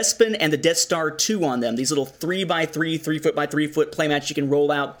have Bespin and the Death Star 2 on them. These little 3x3, 3-foot-by-3-foot playmats you can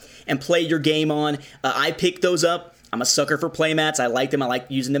roll out and play your game on. I picked those up. I'm a sucker for playmats. I like them. I like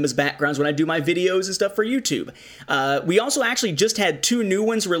using them as backgrounds when I do my videos and stuff for YouTube. We also actually just had 2 new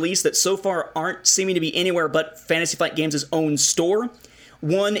ones released that so far aren't seeming to be anywhere but Fantasy Flight Games' own store.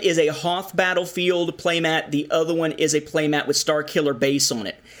 One is a Hoth Battlefield playmat. The other one is a playmat with Starkiller base on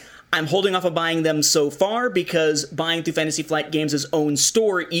it. I'm holding off on buying them so far because buying through Fantasy Flight Games' own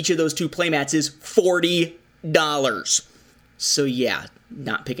store, each of those 2 playmats is $40. So yeah,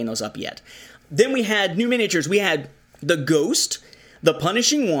 not picking those up yet. Then we had new miniatures. We had the Ghost, the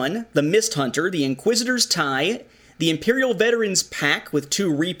Punishing One, the Mist Hunter, the Inquisitor's Tie, the Imperial Veterans Pack with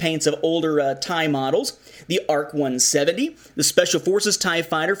 2 repaints of older TIE models, the ARC 170, the Special Forces TIE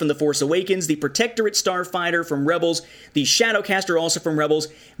Fighter from The Force Awakens, the Protectorate Starfighter from Rebels, the Shadowcaster also from Rebels.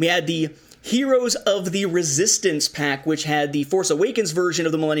 We had the Heroes of the Resistance Pack, which had the Force Awakens version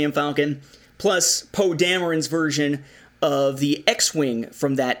of the Millennium Falcon, plus Poe Dameron's version of the X-Wing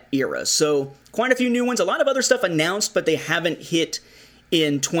from that era. So quite a few new ones. A lot of other stuff announced, but they haven't hit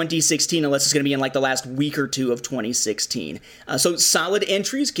in 2016, unless it's going to be in like the last week or 2 of 2016. So solid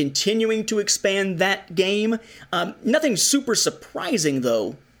entries, continuing to expand that game. Nothing super surprising,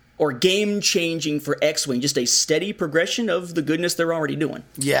 though, or game-changing for X-Wing. Just a steady progression of the goodness they're already doing.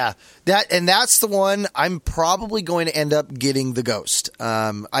 Yeah, that's the one I'm probably going to end up getting the Ghost.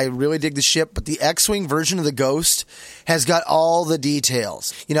 I really dig the ship, but the X-Wing version of the Ghost has got all the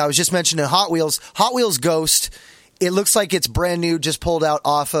details. I was just mentioning Hot Wheels Ghost. It looks like it's brand new, just pulled out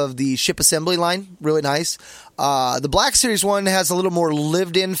off of the ship assembly line. Really nice. The Black Series one has a little more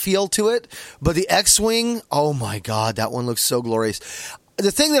lived-in feel to it, but the X-Wing, oh my God, that one looks so glorious.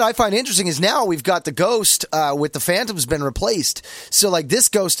 The thing that I find interesting is now we've got the Ghost with the Phantom's been replaced. So, like, this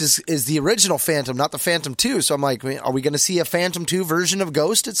Ghost is the original Phantom, not the Phantom 2. So I'm like, are we going to see a Phantom 2 version of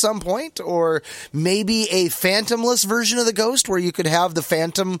Ghost at some point? Or maybe a Phantomless version of the Ghost where you could have the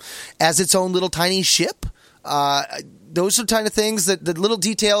Phantom as its own little tiny ship? Those are kind of things the little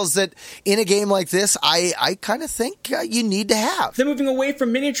details that in a game like this, I kind of think you need to have. Then moving away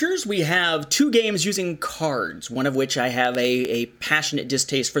from miniatures, we have 2 games using cards, one of which I have a passionate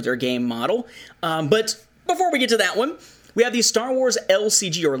distaste for their game model. But before we get to that one, we have the Star Wars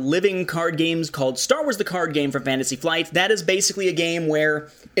LCG, or living card games, called Star Wars the Card Game from Fantasy Flight. That is basically a game where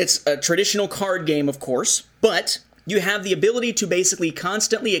it's a traditional card game, of course, but you have the ability to basically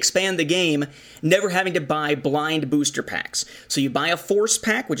constantly expand the game, never having to buy blind booster packs. So you buy a Force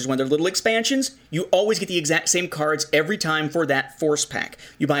pack, which is one of their little expansions, you always get the exact same cards every time for that Force pack.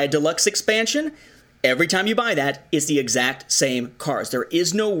 You buy a deluxe expansion, every time you buy that, it's the exact same cards. There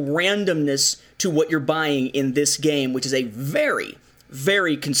is no randomness to what you're buying in this game, which is a very,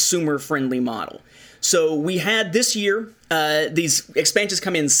 very consumer-friendly model. So we had this year, these expansions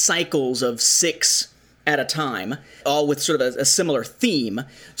come in cycles of 6 at a time, all with sort of a similar theme.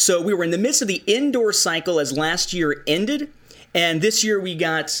 So we were in the midst of the indoor cycle as last year ended, and this year we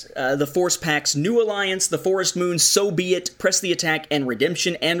got the Force Packs New Alliance, the Forest Moon, So Be It, Press the Attack, and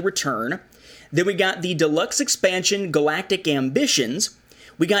Redemption and Return. Then we got the deluxe expansion Galactic Ambitions.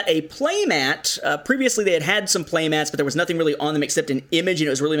 We got a playmat. Previously they had some playmats, but there was nothing really on them except an image, and it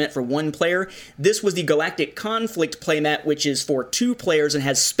was really meant for one player. This was the Galactic Conflict playmat, which is for 2 players and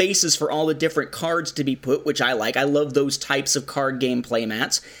has spaces for all the different cards to be put, which I like. I love those types of card game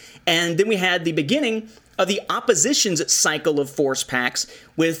playmats. And then we had the beginning of the Oppositions cycle of Force packs,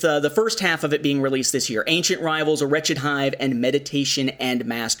 with the first half of it being released this year. Ancient Rivals, A Wretched Hive, and Meditation and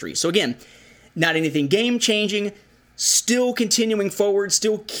Mastery. So again, not anything game-changing, still continuing forward,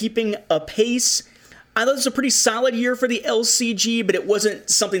 still keeping a pace. I thought it was a pretty solid year for the LCG, but it wasn't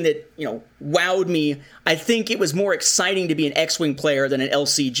something that, wowed me. I think it was more exciting to be an X-Wing player than an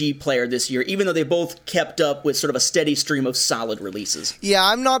LCG player this year, even though they both kept up with sort of a steady stream of solid releases. Yeah,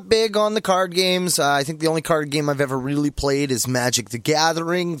 I'm not big on the card games. I think the only card game I've ever really played is Magic the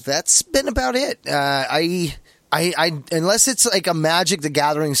Gathering. That's been about it. I unless it's like a Magic the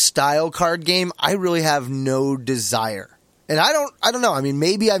Gathering style card game, I really have no desire. And I don't know. I mean,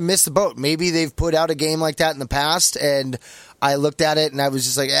 maybe I missed the boat. Maybe they've put out a game like that in the past, and I looked at it and I was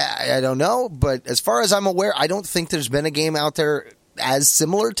just like, I don't know. But as far as I'm aware, I don't think there's been a game out there as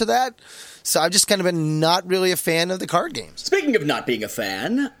similar to that. So I've just kind of been not really a fan of the card games. Speaking of not being a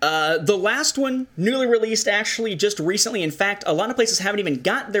fan, the last one, newly released actually just recently. In fact, a lot of places haven't even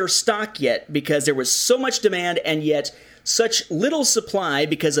got their stock yet because there was so much demand and yet such little supply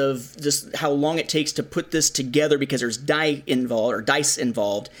because of just how long it takes to put this together because there's dice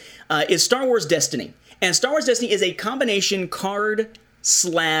involved, is Star Wars Destiny. And Star Wars Destiny is a combination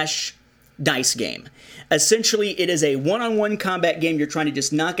card/dice game. Essentially, it is a one-on-one combat game. You're trying to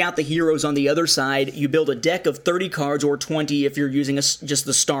just knock out the heroes on the other side. You build a deck of 30 cards, or 20 if you're using just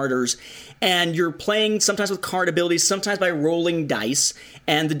the starters. And you're playing sometimes with card abilities, sometimes by rolling dice.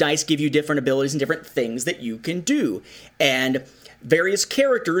 And the dice give you different abilities and different things that you can do. And various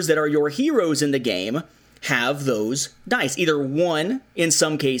characters that are your heroes in the game have those dice. Either 1 in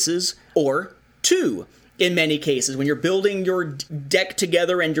some cases, or 2. In many cases, when you're building your deck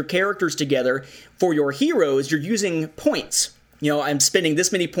together and your characters together for your heroes, you're using points. I'm spending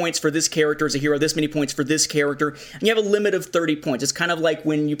this many points for this character as a hero, this many points for this character, and you have a limit of 30 points. It's kind of like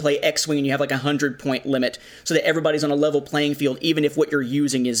when you play X-Wing and you have like a 100-point limit so that everybody's on a level playing field, even if what you're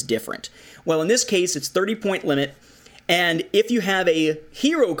using is different. Well, in this case, it's 30-point limit. And if you have a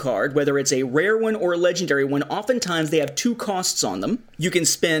hero card, whether it's a rare one or a legendary one, oftentimes they have 2 costs on them. You can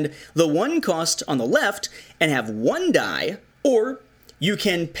spend the 1 cost on the left and have 1 die, or you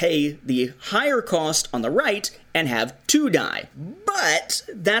can pay the higher cost on the right and have 2 die. But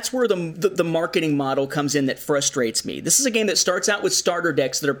that's where the marketing model comes in that frustrates me. This is a game that starts out with starter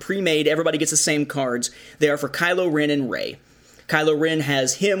decks that are pre-made. Everybody gets the same cards. They are for Kylo Ren and Rey. Kylo Ren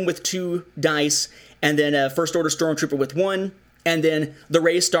has him with 2 dice, and then a First Order Stormtrooper with 1, and then the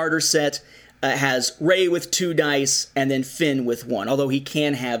Rey starter set has Rey with 2 dice, and then Finn with 1, although he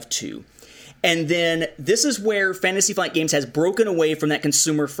can have 2. And then this is where Fantasy Flight Games has broken away from that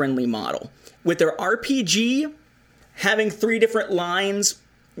consumer-friendly model. With their RPG having 3 different lines,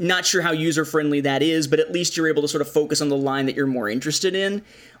 not sure how user-friendly that is, but at least you're able to sort of focus on the line that you're more interested in.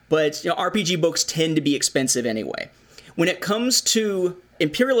 But RPG books tend to be expensive anyway. When it comes to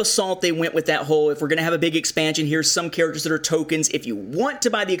Imperial Assault, they went with that whole, if we're going to have a big expansion, here's some characters that are tokens. If you want to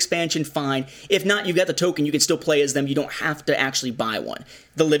buy the expansion, fine. If not, you got the token, you can still play as them. You don't have to actually buy one.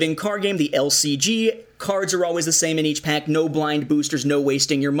 The living card game, the LCG, cards are always the same in each pack. No blind boosters, no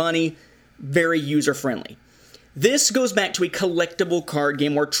wasting your money. Very user-friendly. This goes back to a collectible card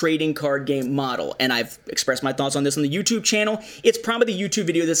game or trading card game model, and I've expressed my thoughts on this on the YouTube channel. It's probably the YouTube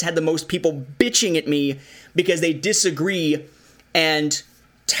video that's had the most people bitching at me because they disagree and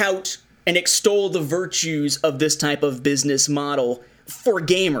tout and extol the virtues of this type of business model for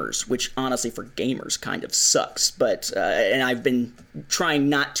gamers, which honestly for gamers kind of sucks. But and I've been trying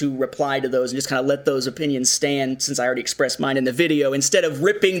not to reply to those and just kind of let those opinions stand since I already expressed mine in the video instead of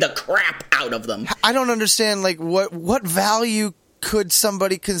ripping the crap out of them. I don't understand, like, what value could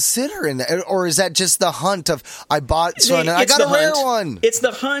somebody consider in that? Or is that just the hunt of, I bought one and I got a rare one? It's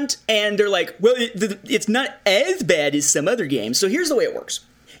the hunt, and they're like, well, it's not as bad as some other games. So here's the way it works.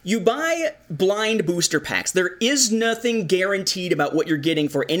 You buy blind booster packs. There is nothing guaranteed about what you're getting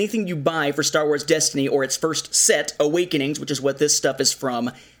for anything you buy for Star Wars Destiny or its first set, Awakenings, which is what this stuff is from,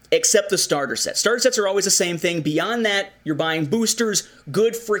 except the starter set. Starter sets are always the same thing. Beyond that, you're buying boosters.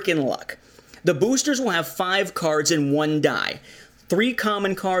 Good freaking luck. The boosters will have 5 cards and 1 die. 3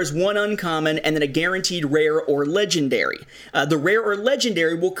 common cards, 1 uncommon, and then a guaranteed rare or legendary. The rare or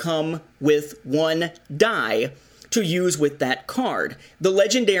legendary will come with 1 die to use with that card. The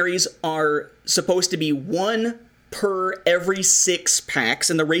legendaries are supposed to be 1 per every 6 packs,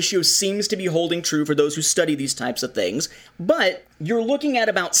 and the ratio seems to be holding true for those who study these types of things. But you're looking at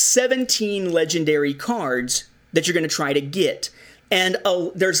about 17 legendary cards that you're going to try to get. And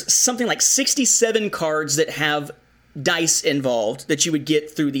there's something like 67 cards that have dice involved that you would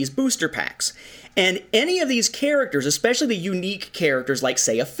get through these booster packs. And any of these characters, especially the unique characters like,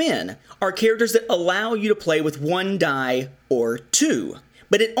 say, a Finn, are characters that allow you to play with 1 die or 2.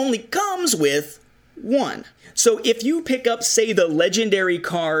 But it only comes with 1. So if you pick up, say, the legendary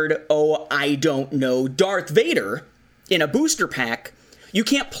card, I don't know, Darth Vader, in a booster pack, you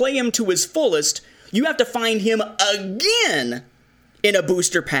can't play him to his fullest. You have to find him again in a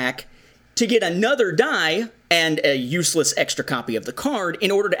booster pack to get another die and a useless extra copy of the card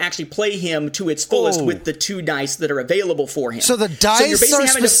in order to actually play him to its fullest with the 2 dice that are available for him. So the dice are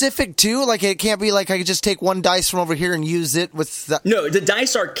specific too? Like, it can't be like I could just take 1 dice from over here and use it with the... No, the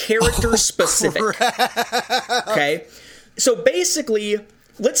dice are character specific. Okay? So basically,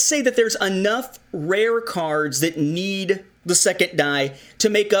 let's say that there's enough rare cards that need the second die to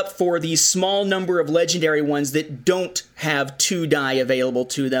make up for the small number of legendary ones that don't have 2 die available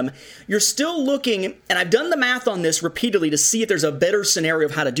to them. You're still looking, and I've done the math on this repeatedly to see if there's a better scenario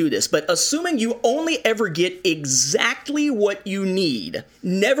of how to do this, but assuming you only ever get exactly what you need,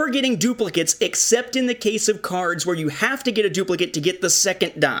 never getting duplicates except in the case of cards where you have to get a duplicate to get the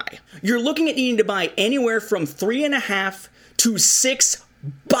second die, you're looking at needing to buy anywhere from 3.5 to 6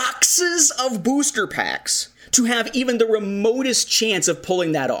 boxes of booster packs to have even the remotest chance of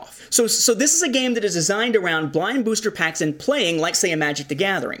pulling that off. So this is a game that is designed around blind booster packs and playing like, say, a Magic the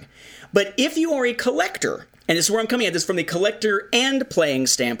Gathering. But if you are a collector, and this is where I'm coming at this from the collector and playing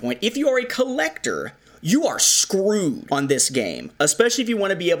standpoint, if you are a collector, you are screwed on this game, especially if you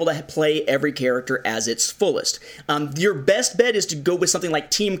want to be able to play every character as its fullest. Your best bet is to go with something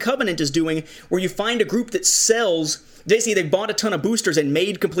like Team Covenant is doing, where you find a group that sells... Basically, they bought a ton of boosters and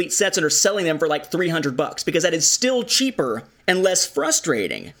made complete sets and are selling them for like $300, because that is still cheaper and less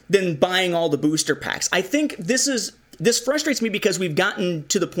frustrating than buying all the booster packs. I think this frustrates me because we've gotten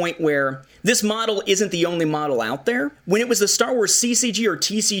to the point where this model isn't the only model out there. When it was the Star Wars CCG or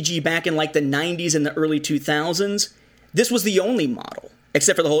TCG back in like the 90s and the early 2000s, this was the only model,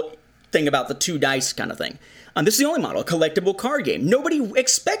 except for the whole thing about the 2 dice kind of thing. This is the only model, a collectible card game. Nobody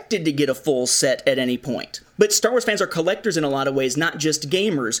expected to get a full set at any point. But Star Wars fans are collectors in a lot of ways, not just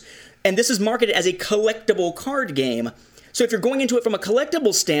gamers. And this is marketed as a collectible card game. So if you're going into it from a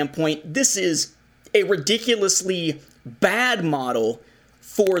collectible standpoint, this is a ridiculously bad model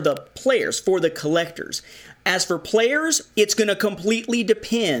for the players, for the collectors. As for players, it's going to completely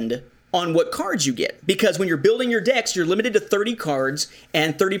depend on what cards you get. Because when you're building your decks, you're limited to 30 cards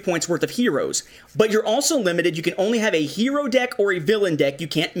and 30 points worth of heroes. But you're also limited, you can only have a hero deck or a villain deck, you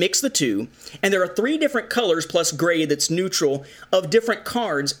can't mix the two. And there are 3 different colors, plus gray that's neutral, of different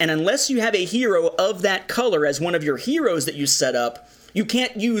cards. And unless you have a hero of that color as one of your heroes that you set up, you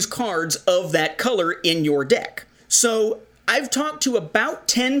can't use cards of that color in your deck. So I've talked to about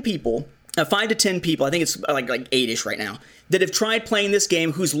 10 people, 5 to 10 people, I think it's like 8-ish right now, that have tried playing this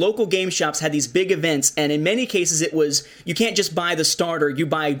game, whose local game shops had these big events, and in many cases it was, you can't just buy the starter, you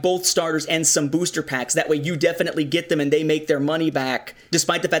buy both starters and some booster packs. That way you definitely get them and they make their money back,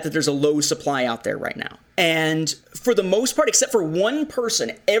 despite the fact that there's a low supply out there right now. And for the most part, except for one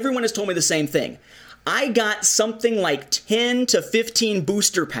person, everyone has told me the same thing. I got something like 10 to 15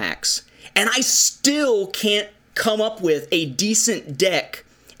 booster packs, and I still can't come up with a decent deck,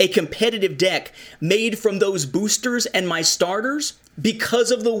 a competitive deck made from those boosters and my starters,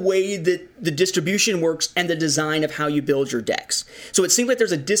 because of the way that the distribution works and the design of how you build your decks. So it seems like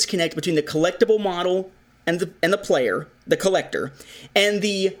there's a disconnect between the collectible model and the player, the collector, and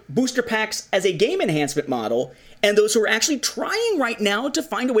the booster packs as a game enhancement model, and those who are actually trying right now to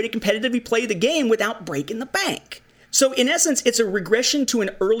find a way to competitively play the game without breaking the bank. So in essence, it's a regression to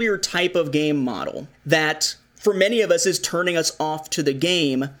an earlier type of game model that, for many of us, is turning us off to the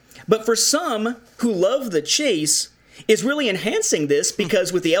game. But for some who love the chase, is really enhancing this,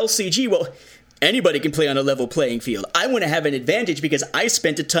 because with the LCG, well, anybody can play on a level playing field. I want to have an advantage because I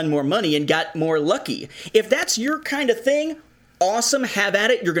spent a ton more money and got more lucky. If that's your kind of thing, awesome, have at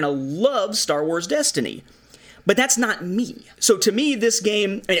it. You're going to love Star Wars Destiny. But that's not me. So to me, this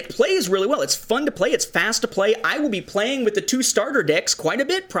game, it plays really well. It's fun to play. It's fast to play. I will be playing with the 2 starter decks quite a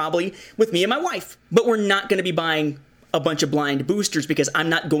bit, probably, with me and my wife. But we're not going to be buying a bunch of blind boosters because I'm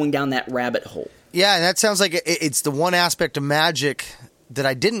not going down that rabbit hole. Yeah, and that sounds like it's the one aspect of Magic that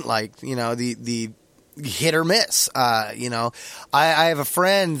I didn't like, the hit or miss. I have a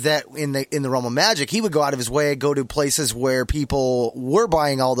friend that in the realm of Magic, he would go out of his way, go to places where people were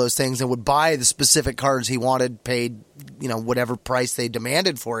buying all those things and would buy the specific cards he wanted, paid, whatever price they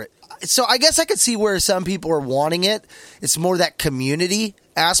demanded for it. So I guess I could see where some people are wanting it. It's more that community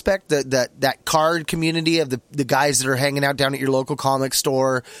aspect, that card community of the guys that are hanging out down at your local comic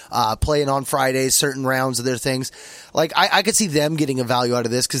store, playing on Fridays, certain rounds of their things. Like, I could see them getting a value out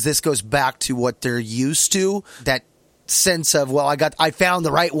of this because this goes back to what they're used to, that sense of, well, I found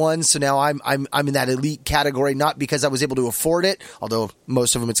the right one, so now I'm in that elite category, not because I was able to afford it, although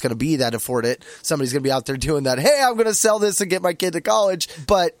most of them it's going to be that afford it. Somebody's going to be out there doing that, hey, I'm going to sell this and get my kid to college.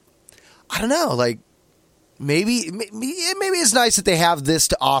 But I don't know, like, maybe it's nice that they have this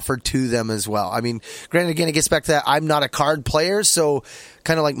to offer to them as well. I mean, granted, again, it gets back to that I'm not a card player, so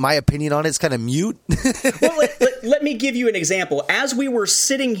kind of like my opinion on it is kind of mute. Well, let me give you an example. As we were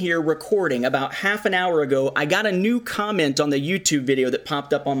sitting here recording about half an hour ago, I got a new comment on the YouTube video that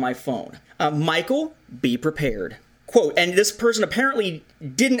popped up on my phone. Michael, be prepared. Quote, and this person apparently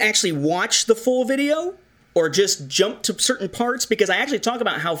didn't actually watch the full video or just jumped to certain parts, because I actually talk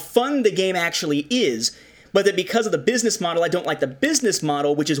about how fun the game actually is, but that because of the business model, I don't like the business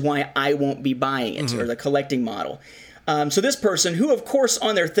model, which is why I won't be buying it, or the collecting model. So this person, who of course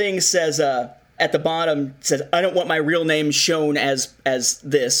on their thing says, at the bottom, says, I don't want my real name shown as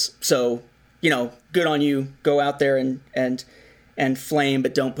this, so, good on you, go out there and flame,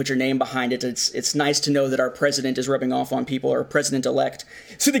 but don't put your name behind it. It's nice to know that our president is rubbing off on people, or president-elect.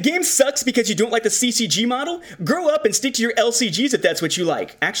 So the game sucks because you don't like the CCG model? Grow up and stick to your LCGs if that's what you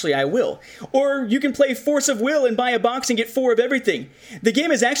like. Actually, I will. Or you can play Force of Will and buy a box and get 4 of everything. The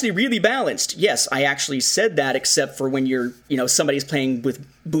game is actually really balanced. Yes, I actually said that, except for when you're, somebody's playing with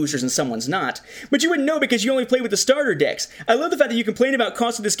boosters and someone's not. But you wouldn't know because you only play with the starter decks. I love the fact that you complain about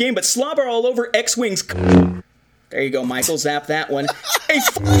cost of this game, but slobber all over X-Wing's... There you go, Michael. Zap that one. A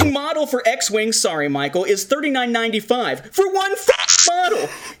f***ing model for X-Wing, sorry, Michael, is $39.95 for one f***ing model.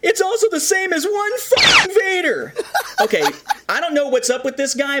 It's also the same as one f***ing Vader. Okay, I don't know what's up with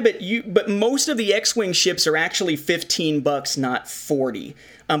this guy, but most of the X-Wing ships are actually $15, not $40.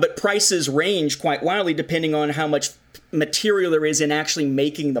 But prices range quite wildly depending on how much material there is in actually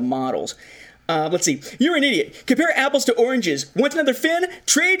making the models. Let's see. You're an idiot. Compare apples to oranges. Want another fin?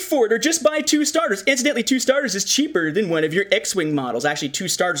 Trade for it or just buy 2 starters. Incidentally, 2 starters is cheaper than one of your X-Wing models. Actually, 2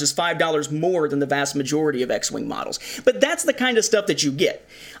 starters is $5 more than the vast majority of X-Wing models. But that's the kind of stuff that you get.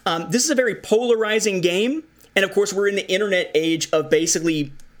 This is a very polarizing game. And of course, we're in the internet age of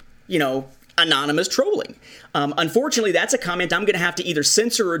basically, anonymous trolling. Unfortunately, that's a comment I'm going to have to either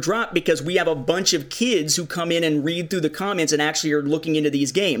censor or drop because we have a bunch of kids who come in and read through the comments and actually are looking into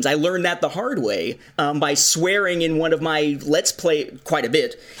these games. I learned that the hard way by swearing in one of my Let's Play, quite a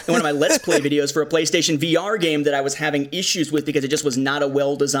bit, in one of my Let's Play videos for a PlayStation VR game that I was having issues with because it just was not a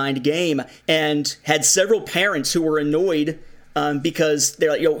well-designed game, and had several parents who were annoyed because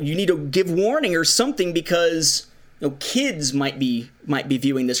they're like, you need to give warning or something because... kids might be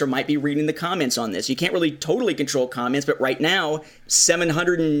viewing this or might be reading the comments on this. You can't really totally control comments, but right now,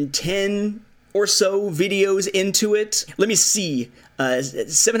 710 or so videos into it. Let me see.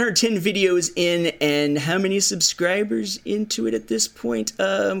 710 videos in, and how many subscribers into it at this point?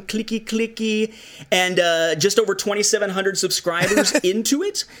 Clicky, and just over 2,700 subscribers into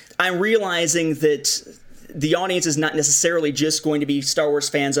it. I'm realizing that the audience is not necessarily just going to be Star Wars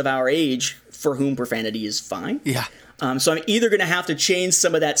fans of our age, for whom profanity is fine. Yeah. So I'm either going to have to change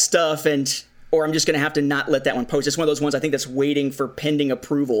some of that stuff, or I'm just going to have to not let that one post. It's one of those ones I think that's waiting for pending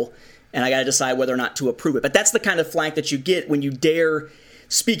approval, and I got to decide whether or not to approve it. But that's the kind of flack that you get when you dare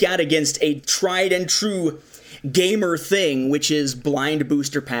speak out against a tried and true gamer thing, which is blind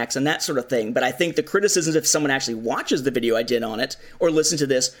booster packs and that sort of thing. But I think the criticisms, if someone actually watches the video I did on it or listen to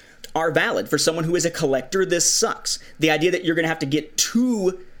this, are valid. For someone who is a collector, this sucks. The idea that you're going to have to get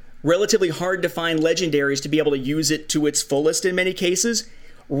 2 relatively hard to find legendaries to be able to use it to its fullest in many cases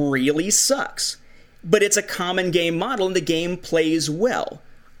really sucks. But it's a common game model and the game plays well.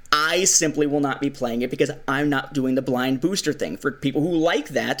 I simply will not be playing it because I'm not doing the blind booster thing. For people who like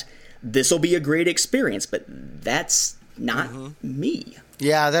that, this will be a great experience, but that's not me.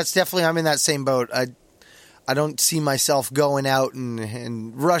 Yeah, that's definitely, I'm in that same boat. I don't see myself going out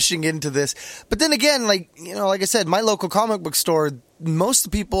and rushing into this. But then again, like I said, my local comic book store, most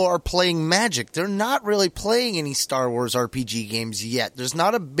of the people are playing Magic. They're not really playing any Star Wars RPG games yet. There's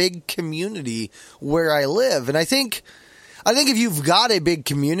not a big community where I live. And I think if you've got a big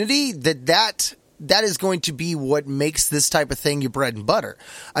community, that is going to be what makes this type of thing your bread and butter.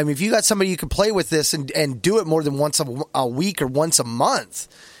 I mean, if you got somebody you can play with this and do it more than once a week or once a month,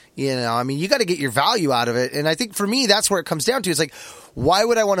 you got to get your value out of it. And I think for me, that's where it comes down to. It's like, why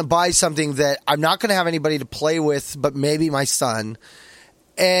would I want to buy something that I'm not going to have anybody to play with but maybe my son,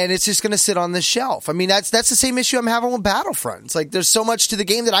 and it's just going to sit on the shelf. I mean, that's the same issue I'm having with Battlefront. It's like there's so much to the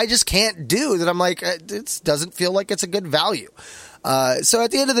game that I just can't do that I'm like, it doesn't feel like it's a good value. So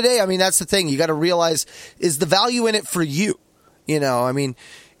at the end of the day, I mean, that's the thing. You got to realize, is the value in it for you? You know, I mean,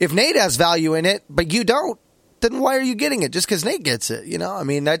 if Nate has value in it, but you don't, then why are you getting it? Just because Nate gets it, you know? I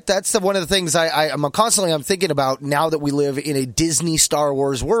mean, that's one of the things I'm constantly thinking about now that we live in a Disney Star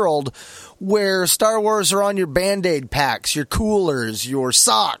Wars world where Star Wars are on your Band-Aid packs, your coolers, your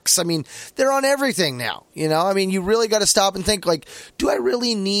socks. I mean, they're on everything now, you know? I mean, you really got to stop and think, like, do I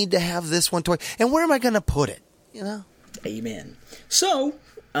really need to have this one toy? And where am I going to put it, you know? Amen. So,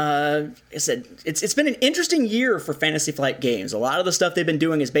 I said it's been an interesting year for Fantasy Flight Games. A lot of the stuff they've been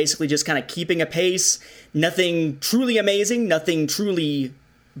doing is basically just kind of keeping a pace. Nothing truly amazing, nothing truly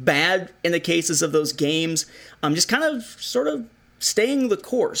bad in the cases of those games. Just kind of sort of staying the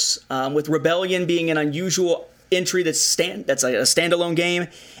course, with Rebellion being an unusual entry that's a standalone game,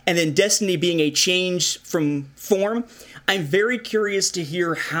 and then Destiny being a change from form. I'm very curious to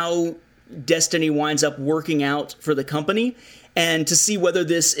hear how Destiny winds up working out for the company, and to see whether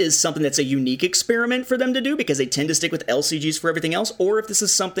this is something that's a unique experiment for them to do, because they tend to stick with LCGs for everything else, or if this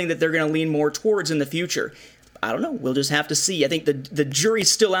is something that they're going to lean more towards in the future. I don't know. We'll just have to see. I think the jury's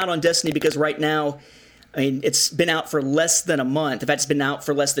still out on Destiny, because right now, I mean, it's been out for less than a month. In fact, it's been out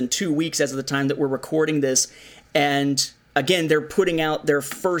for less than 2 weeks as of the time that we're recording this. And again, they're putting out their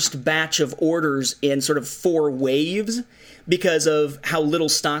first batch of orders in sort of 4 waves, because of how little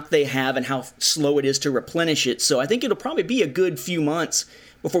stock they have and how slow it is to replenish it. So I think it'll probably be a good few months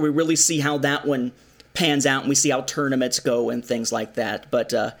before we really see how that one pans out and we see how tournaments go and things like that.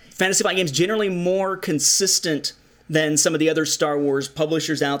 But Fantasy Flight Games generally more consistent than some of the other Star Wars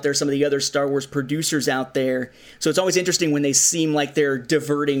publishers out there, some of the other Star Wars producers out there. So it's always interesting when they seem like they're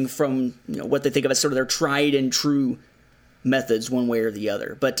diverting from, you know, what they think of as sort of their tried and true methods one way or the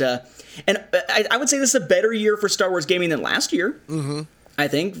other. But and I would say this is a better year for Star Wars gaming than last year. Mm-hmm. I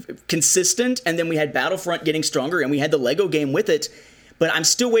think consistent, and then we had Battlefront getting stronger, and we had the Lego game with it. But I'm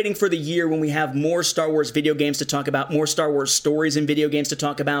still waiting for the year when we have more Star Wars video games to talk about, more Star Wars stories and video games to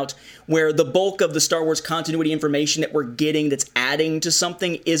talk about, where the bulk of the Star Wars continuity information that we're getting that's adding to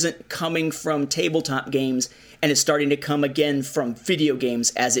something isn't coming from tabletop games, and is starting to come again from video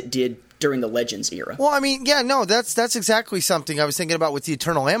games as it did during the Legends era. Well, I mean, yeah, no, that's exactly something I was thinking about with the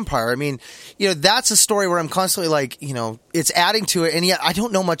Eternal Empire. I mean, you know, that's a story where I'm constantly like, you know, it's adding to it, and yet I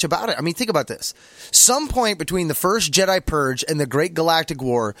don't know much about it. I mean, think about this. Some point between the first Jedi Purge and the Great Galactic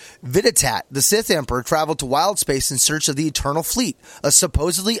War, Viditat, the Sith Emperor, traveled to wild space in search of the Eternal Fleet, a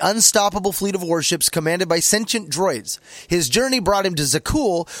supposedly unstoppable fleet of warships commanded by sentient droids. His journey brought him to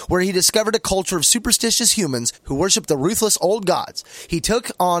Zakul, where he discovered a culture of superstitious humans who worship the ruthless old gods. He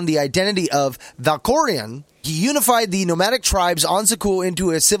took on the identity of Valkorian. He unified the nomadic tribes on Zakul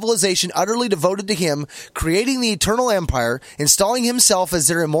into a civilization utterly devoted to him, creating the Eternal Empire, installing himself as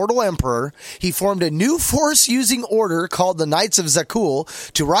their immortal emperor. He formed a new force-using order called the Knights of Zakul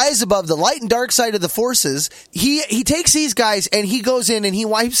to rise above the light and dark side of the forces. He takes these guys and he goes in and he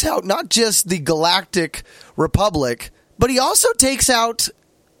wipes out not just the Galactic Republic, but he also takes out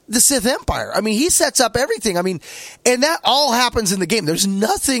the Sith Empire. I mean, he sets up everything. I mean, and that all happens in the game. There's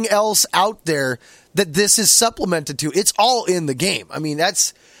nothing else out there that this is supplemented to. It's all in the game. I mean,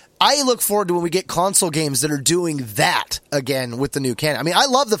 I look forward to when we get console games that are doing that again with the new canon. I mean, I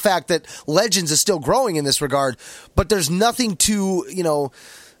love the fact that Legends is still growing in this regard, but there's nothing to, you know,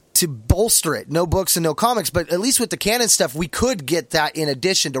 to bolster it. No books and no comics, but at least with the canon stuff, we could get that in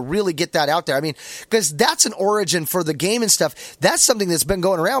addition to really get that out there. I mean, because that's an origin for the game and stuff. That's something that's been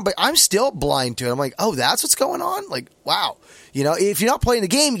going around, but I'm still blind to it. I'm like, oh, that's what's going on? Like, wow. You know, if you're not playing the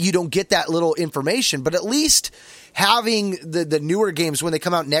game, you don't get that little information, but at least having the newer games when they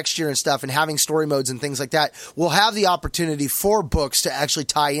come out next year and stuff, and having story modes and things like that, will have the opportunity for books to actually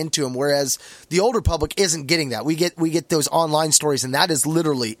tie into them, whereas the older public isn't getting that. We get those online stories, and that is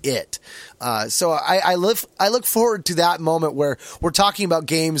literally it. So I look forward to that moment where we're talking about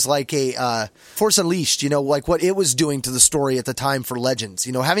games like a Force Unleashed, you know, like what it was doing to the story at the time for Legends.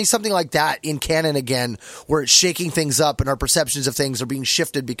 You know, having something like that in canon again, where it's shaking things up and our perceptions of things are being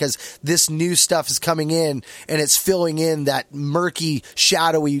shifted because this new stuff is coming in and it's filling in that murky,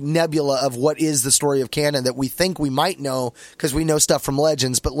 shadowy nebula of what is the story of canon that we think we might know because we know stuff from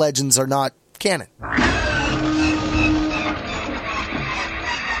Legends, but Legends are not canon.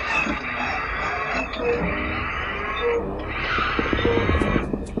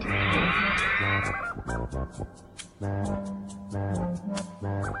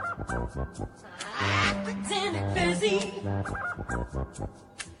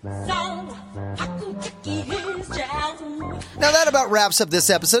 Now that about wraps up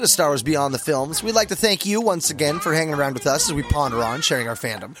this episode of Star Wars Beyond the Films. We'd like to thank you once again for hanging around with us as we ponder on sharing our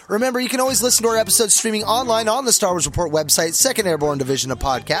fandom. Remember, you can always listen to our episodes streaming online on the Star Wars Report website, 2nd Airborne Division of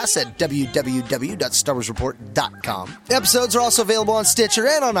Podcasts at www.starwarsreport.com. Episodes are also available on Stitcher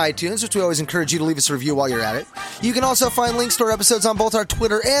and on iTunes, which we always encourage you to leave us a review while you're at it. You can also find links to our episodes on both our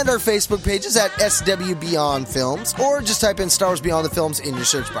Twitter and our Facebook pages at SW Beyond Films, or just type in Star Wars Beyond the Films in your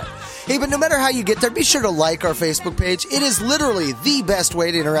search bar. Hey, but no matter how you get there, be sure to like our Facebook page. It is literally the best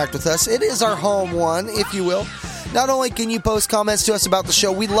way to interact with us. It is our home one, if you will. Not only can you post comments to us about the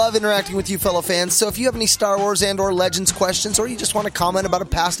show, we love interacting with you fellow fans, so if you have any Star Wars and or Legends questions, or you just want to comment about a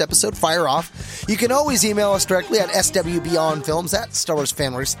past episode, fire off. You can always email us directly at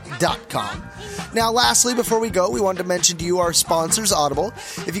swbeyondfilms@starwarsfanworks.com. Now, lastly, before we go, we wanted to mention to you our sponsors, Audible.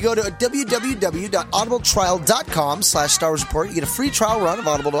 If you go to www.audibletrial.com/Star Wars Report, you get a free trial run of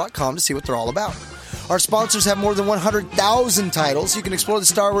audible.com to see what they're all about. Our sponsors have more than 100,000 titles. You can explore the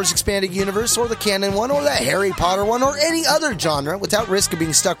Star Wars Expanded Universe, or the canon one, or the Harry Potter one, or any other genre without risk of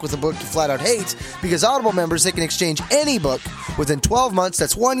being stuck with a book you flat out hate, because Audible members, they can exchange any book within 12 months,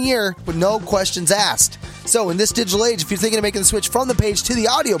 that's 1 year, with no questions asked. So in this digital age, if you're thinking of making the switch from the page to the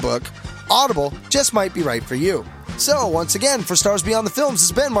audiobook, Audible just might be right for you. So once again, for Star Wars Beyond the Films,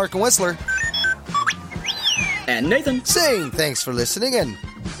 this has been Mark and Whistler. And Nathan. Saying thanks for listening, and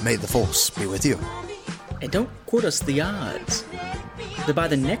may the Force be with you. And don't quote us the odds. That by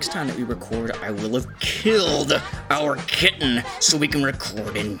the next time that we record, I will have killed our kitten so we can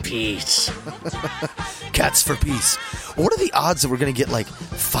record in peace. Cats for peace. What are the odds that we're going to get like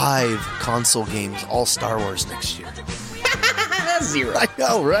 5 console games, all Star Wars next year? 0. I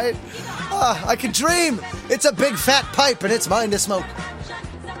know, right? I can dream. It's a big fat pipe and it's mine to smoke.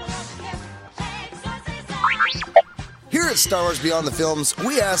 Here at Star Wars Beyond the Films,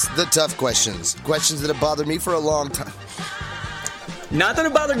 we ask the tough questions. Questions that have bothered me for a long time. Not that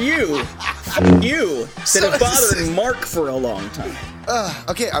it bothered you. You. That it bothered Mark for a long time.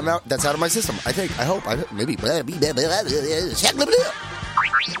 Okay, I'm out. That's out of my system. I think. I hope. Maybe.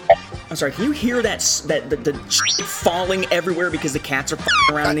 I'm sorry, can you hear the falling everywhere because the cats are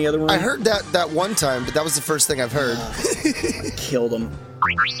around in the other room? I heard that one time, but that was the first thing I've heard. Killed them.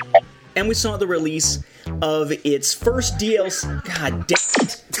 And we saw the release of its first DLC. God damn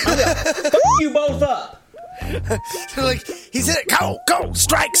it. I'm gonna fuck you both up. They're like, he's in it. Go.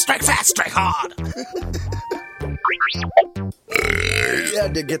 Strike fast, strike hard. Yeah, I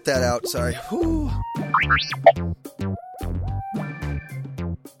did get that out. Sorry. Whew.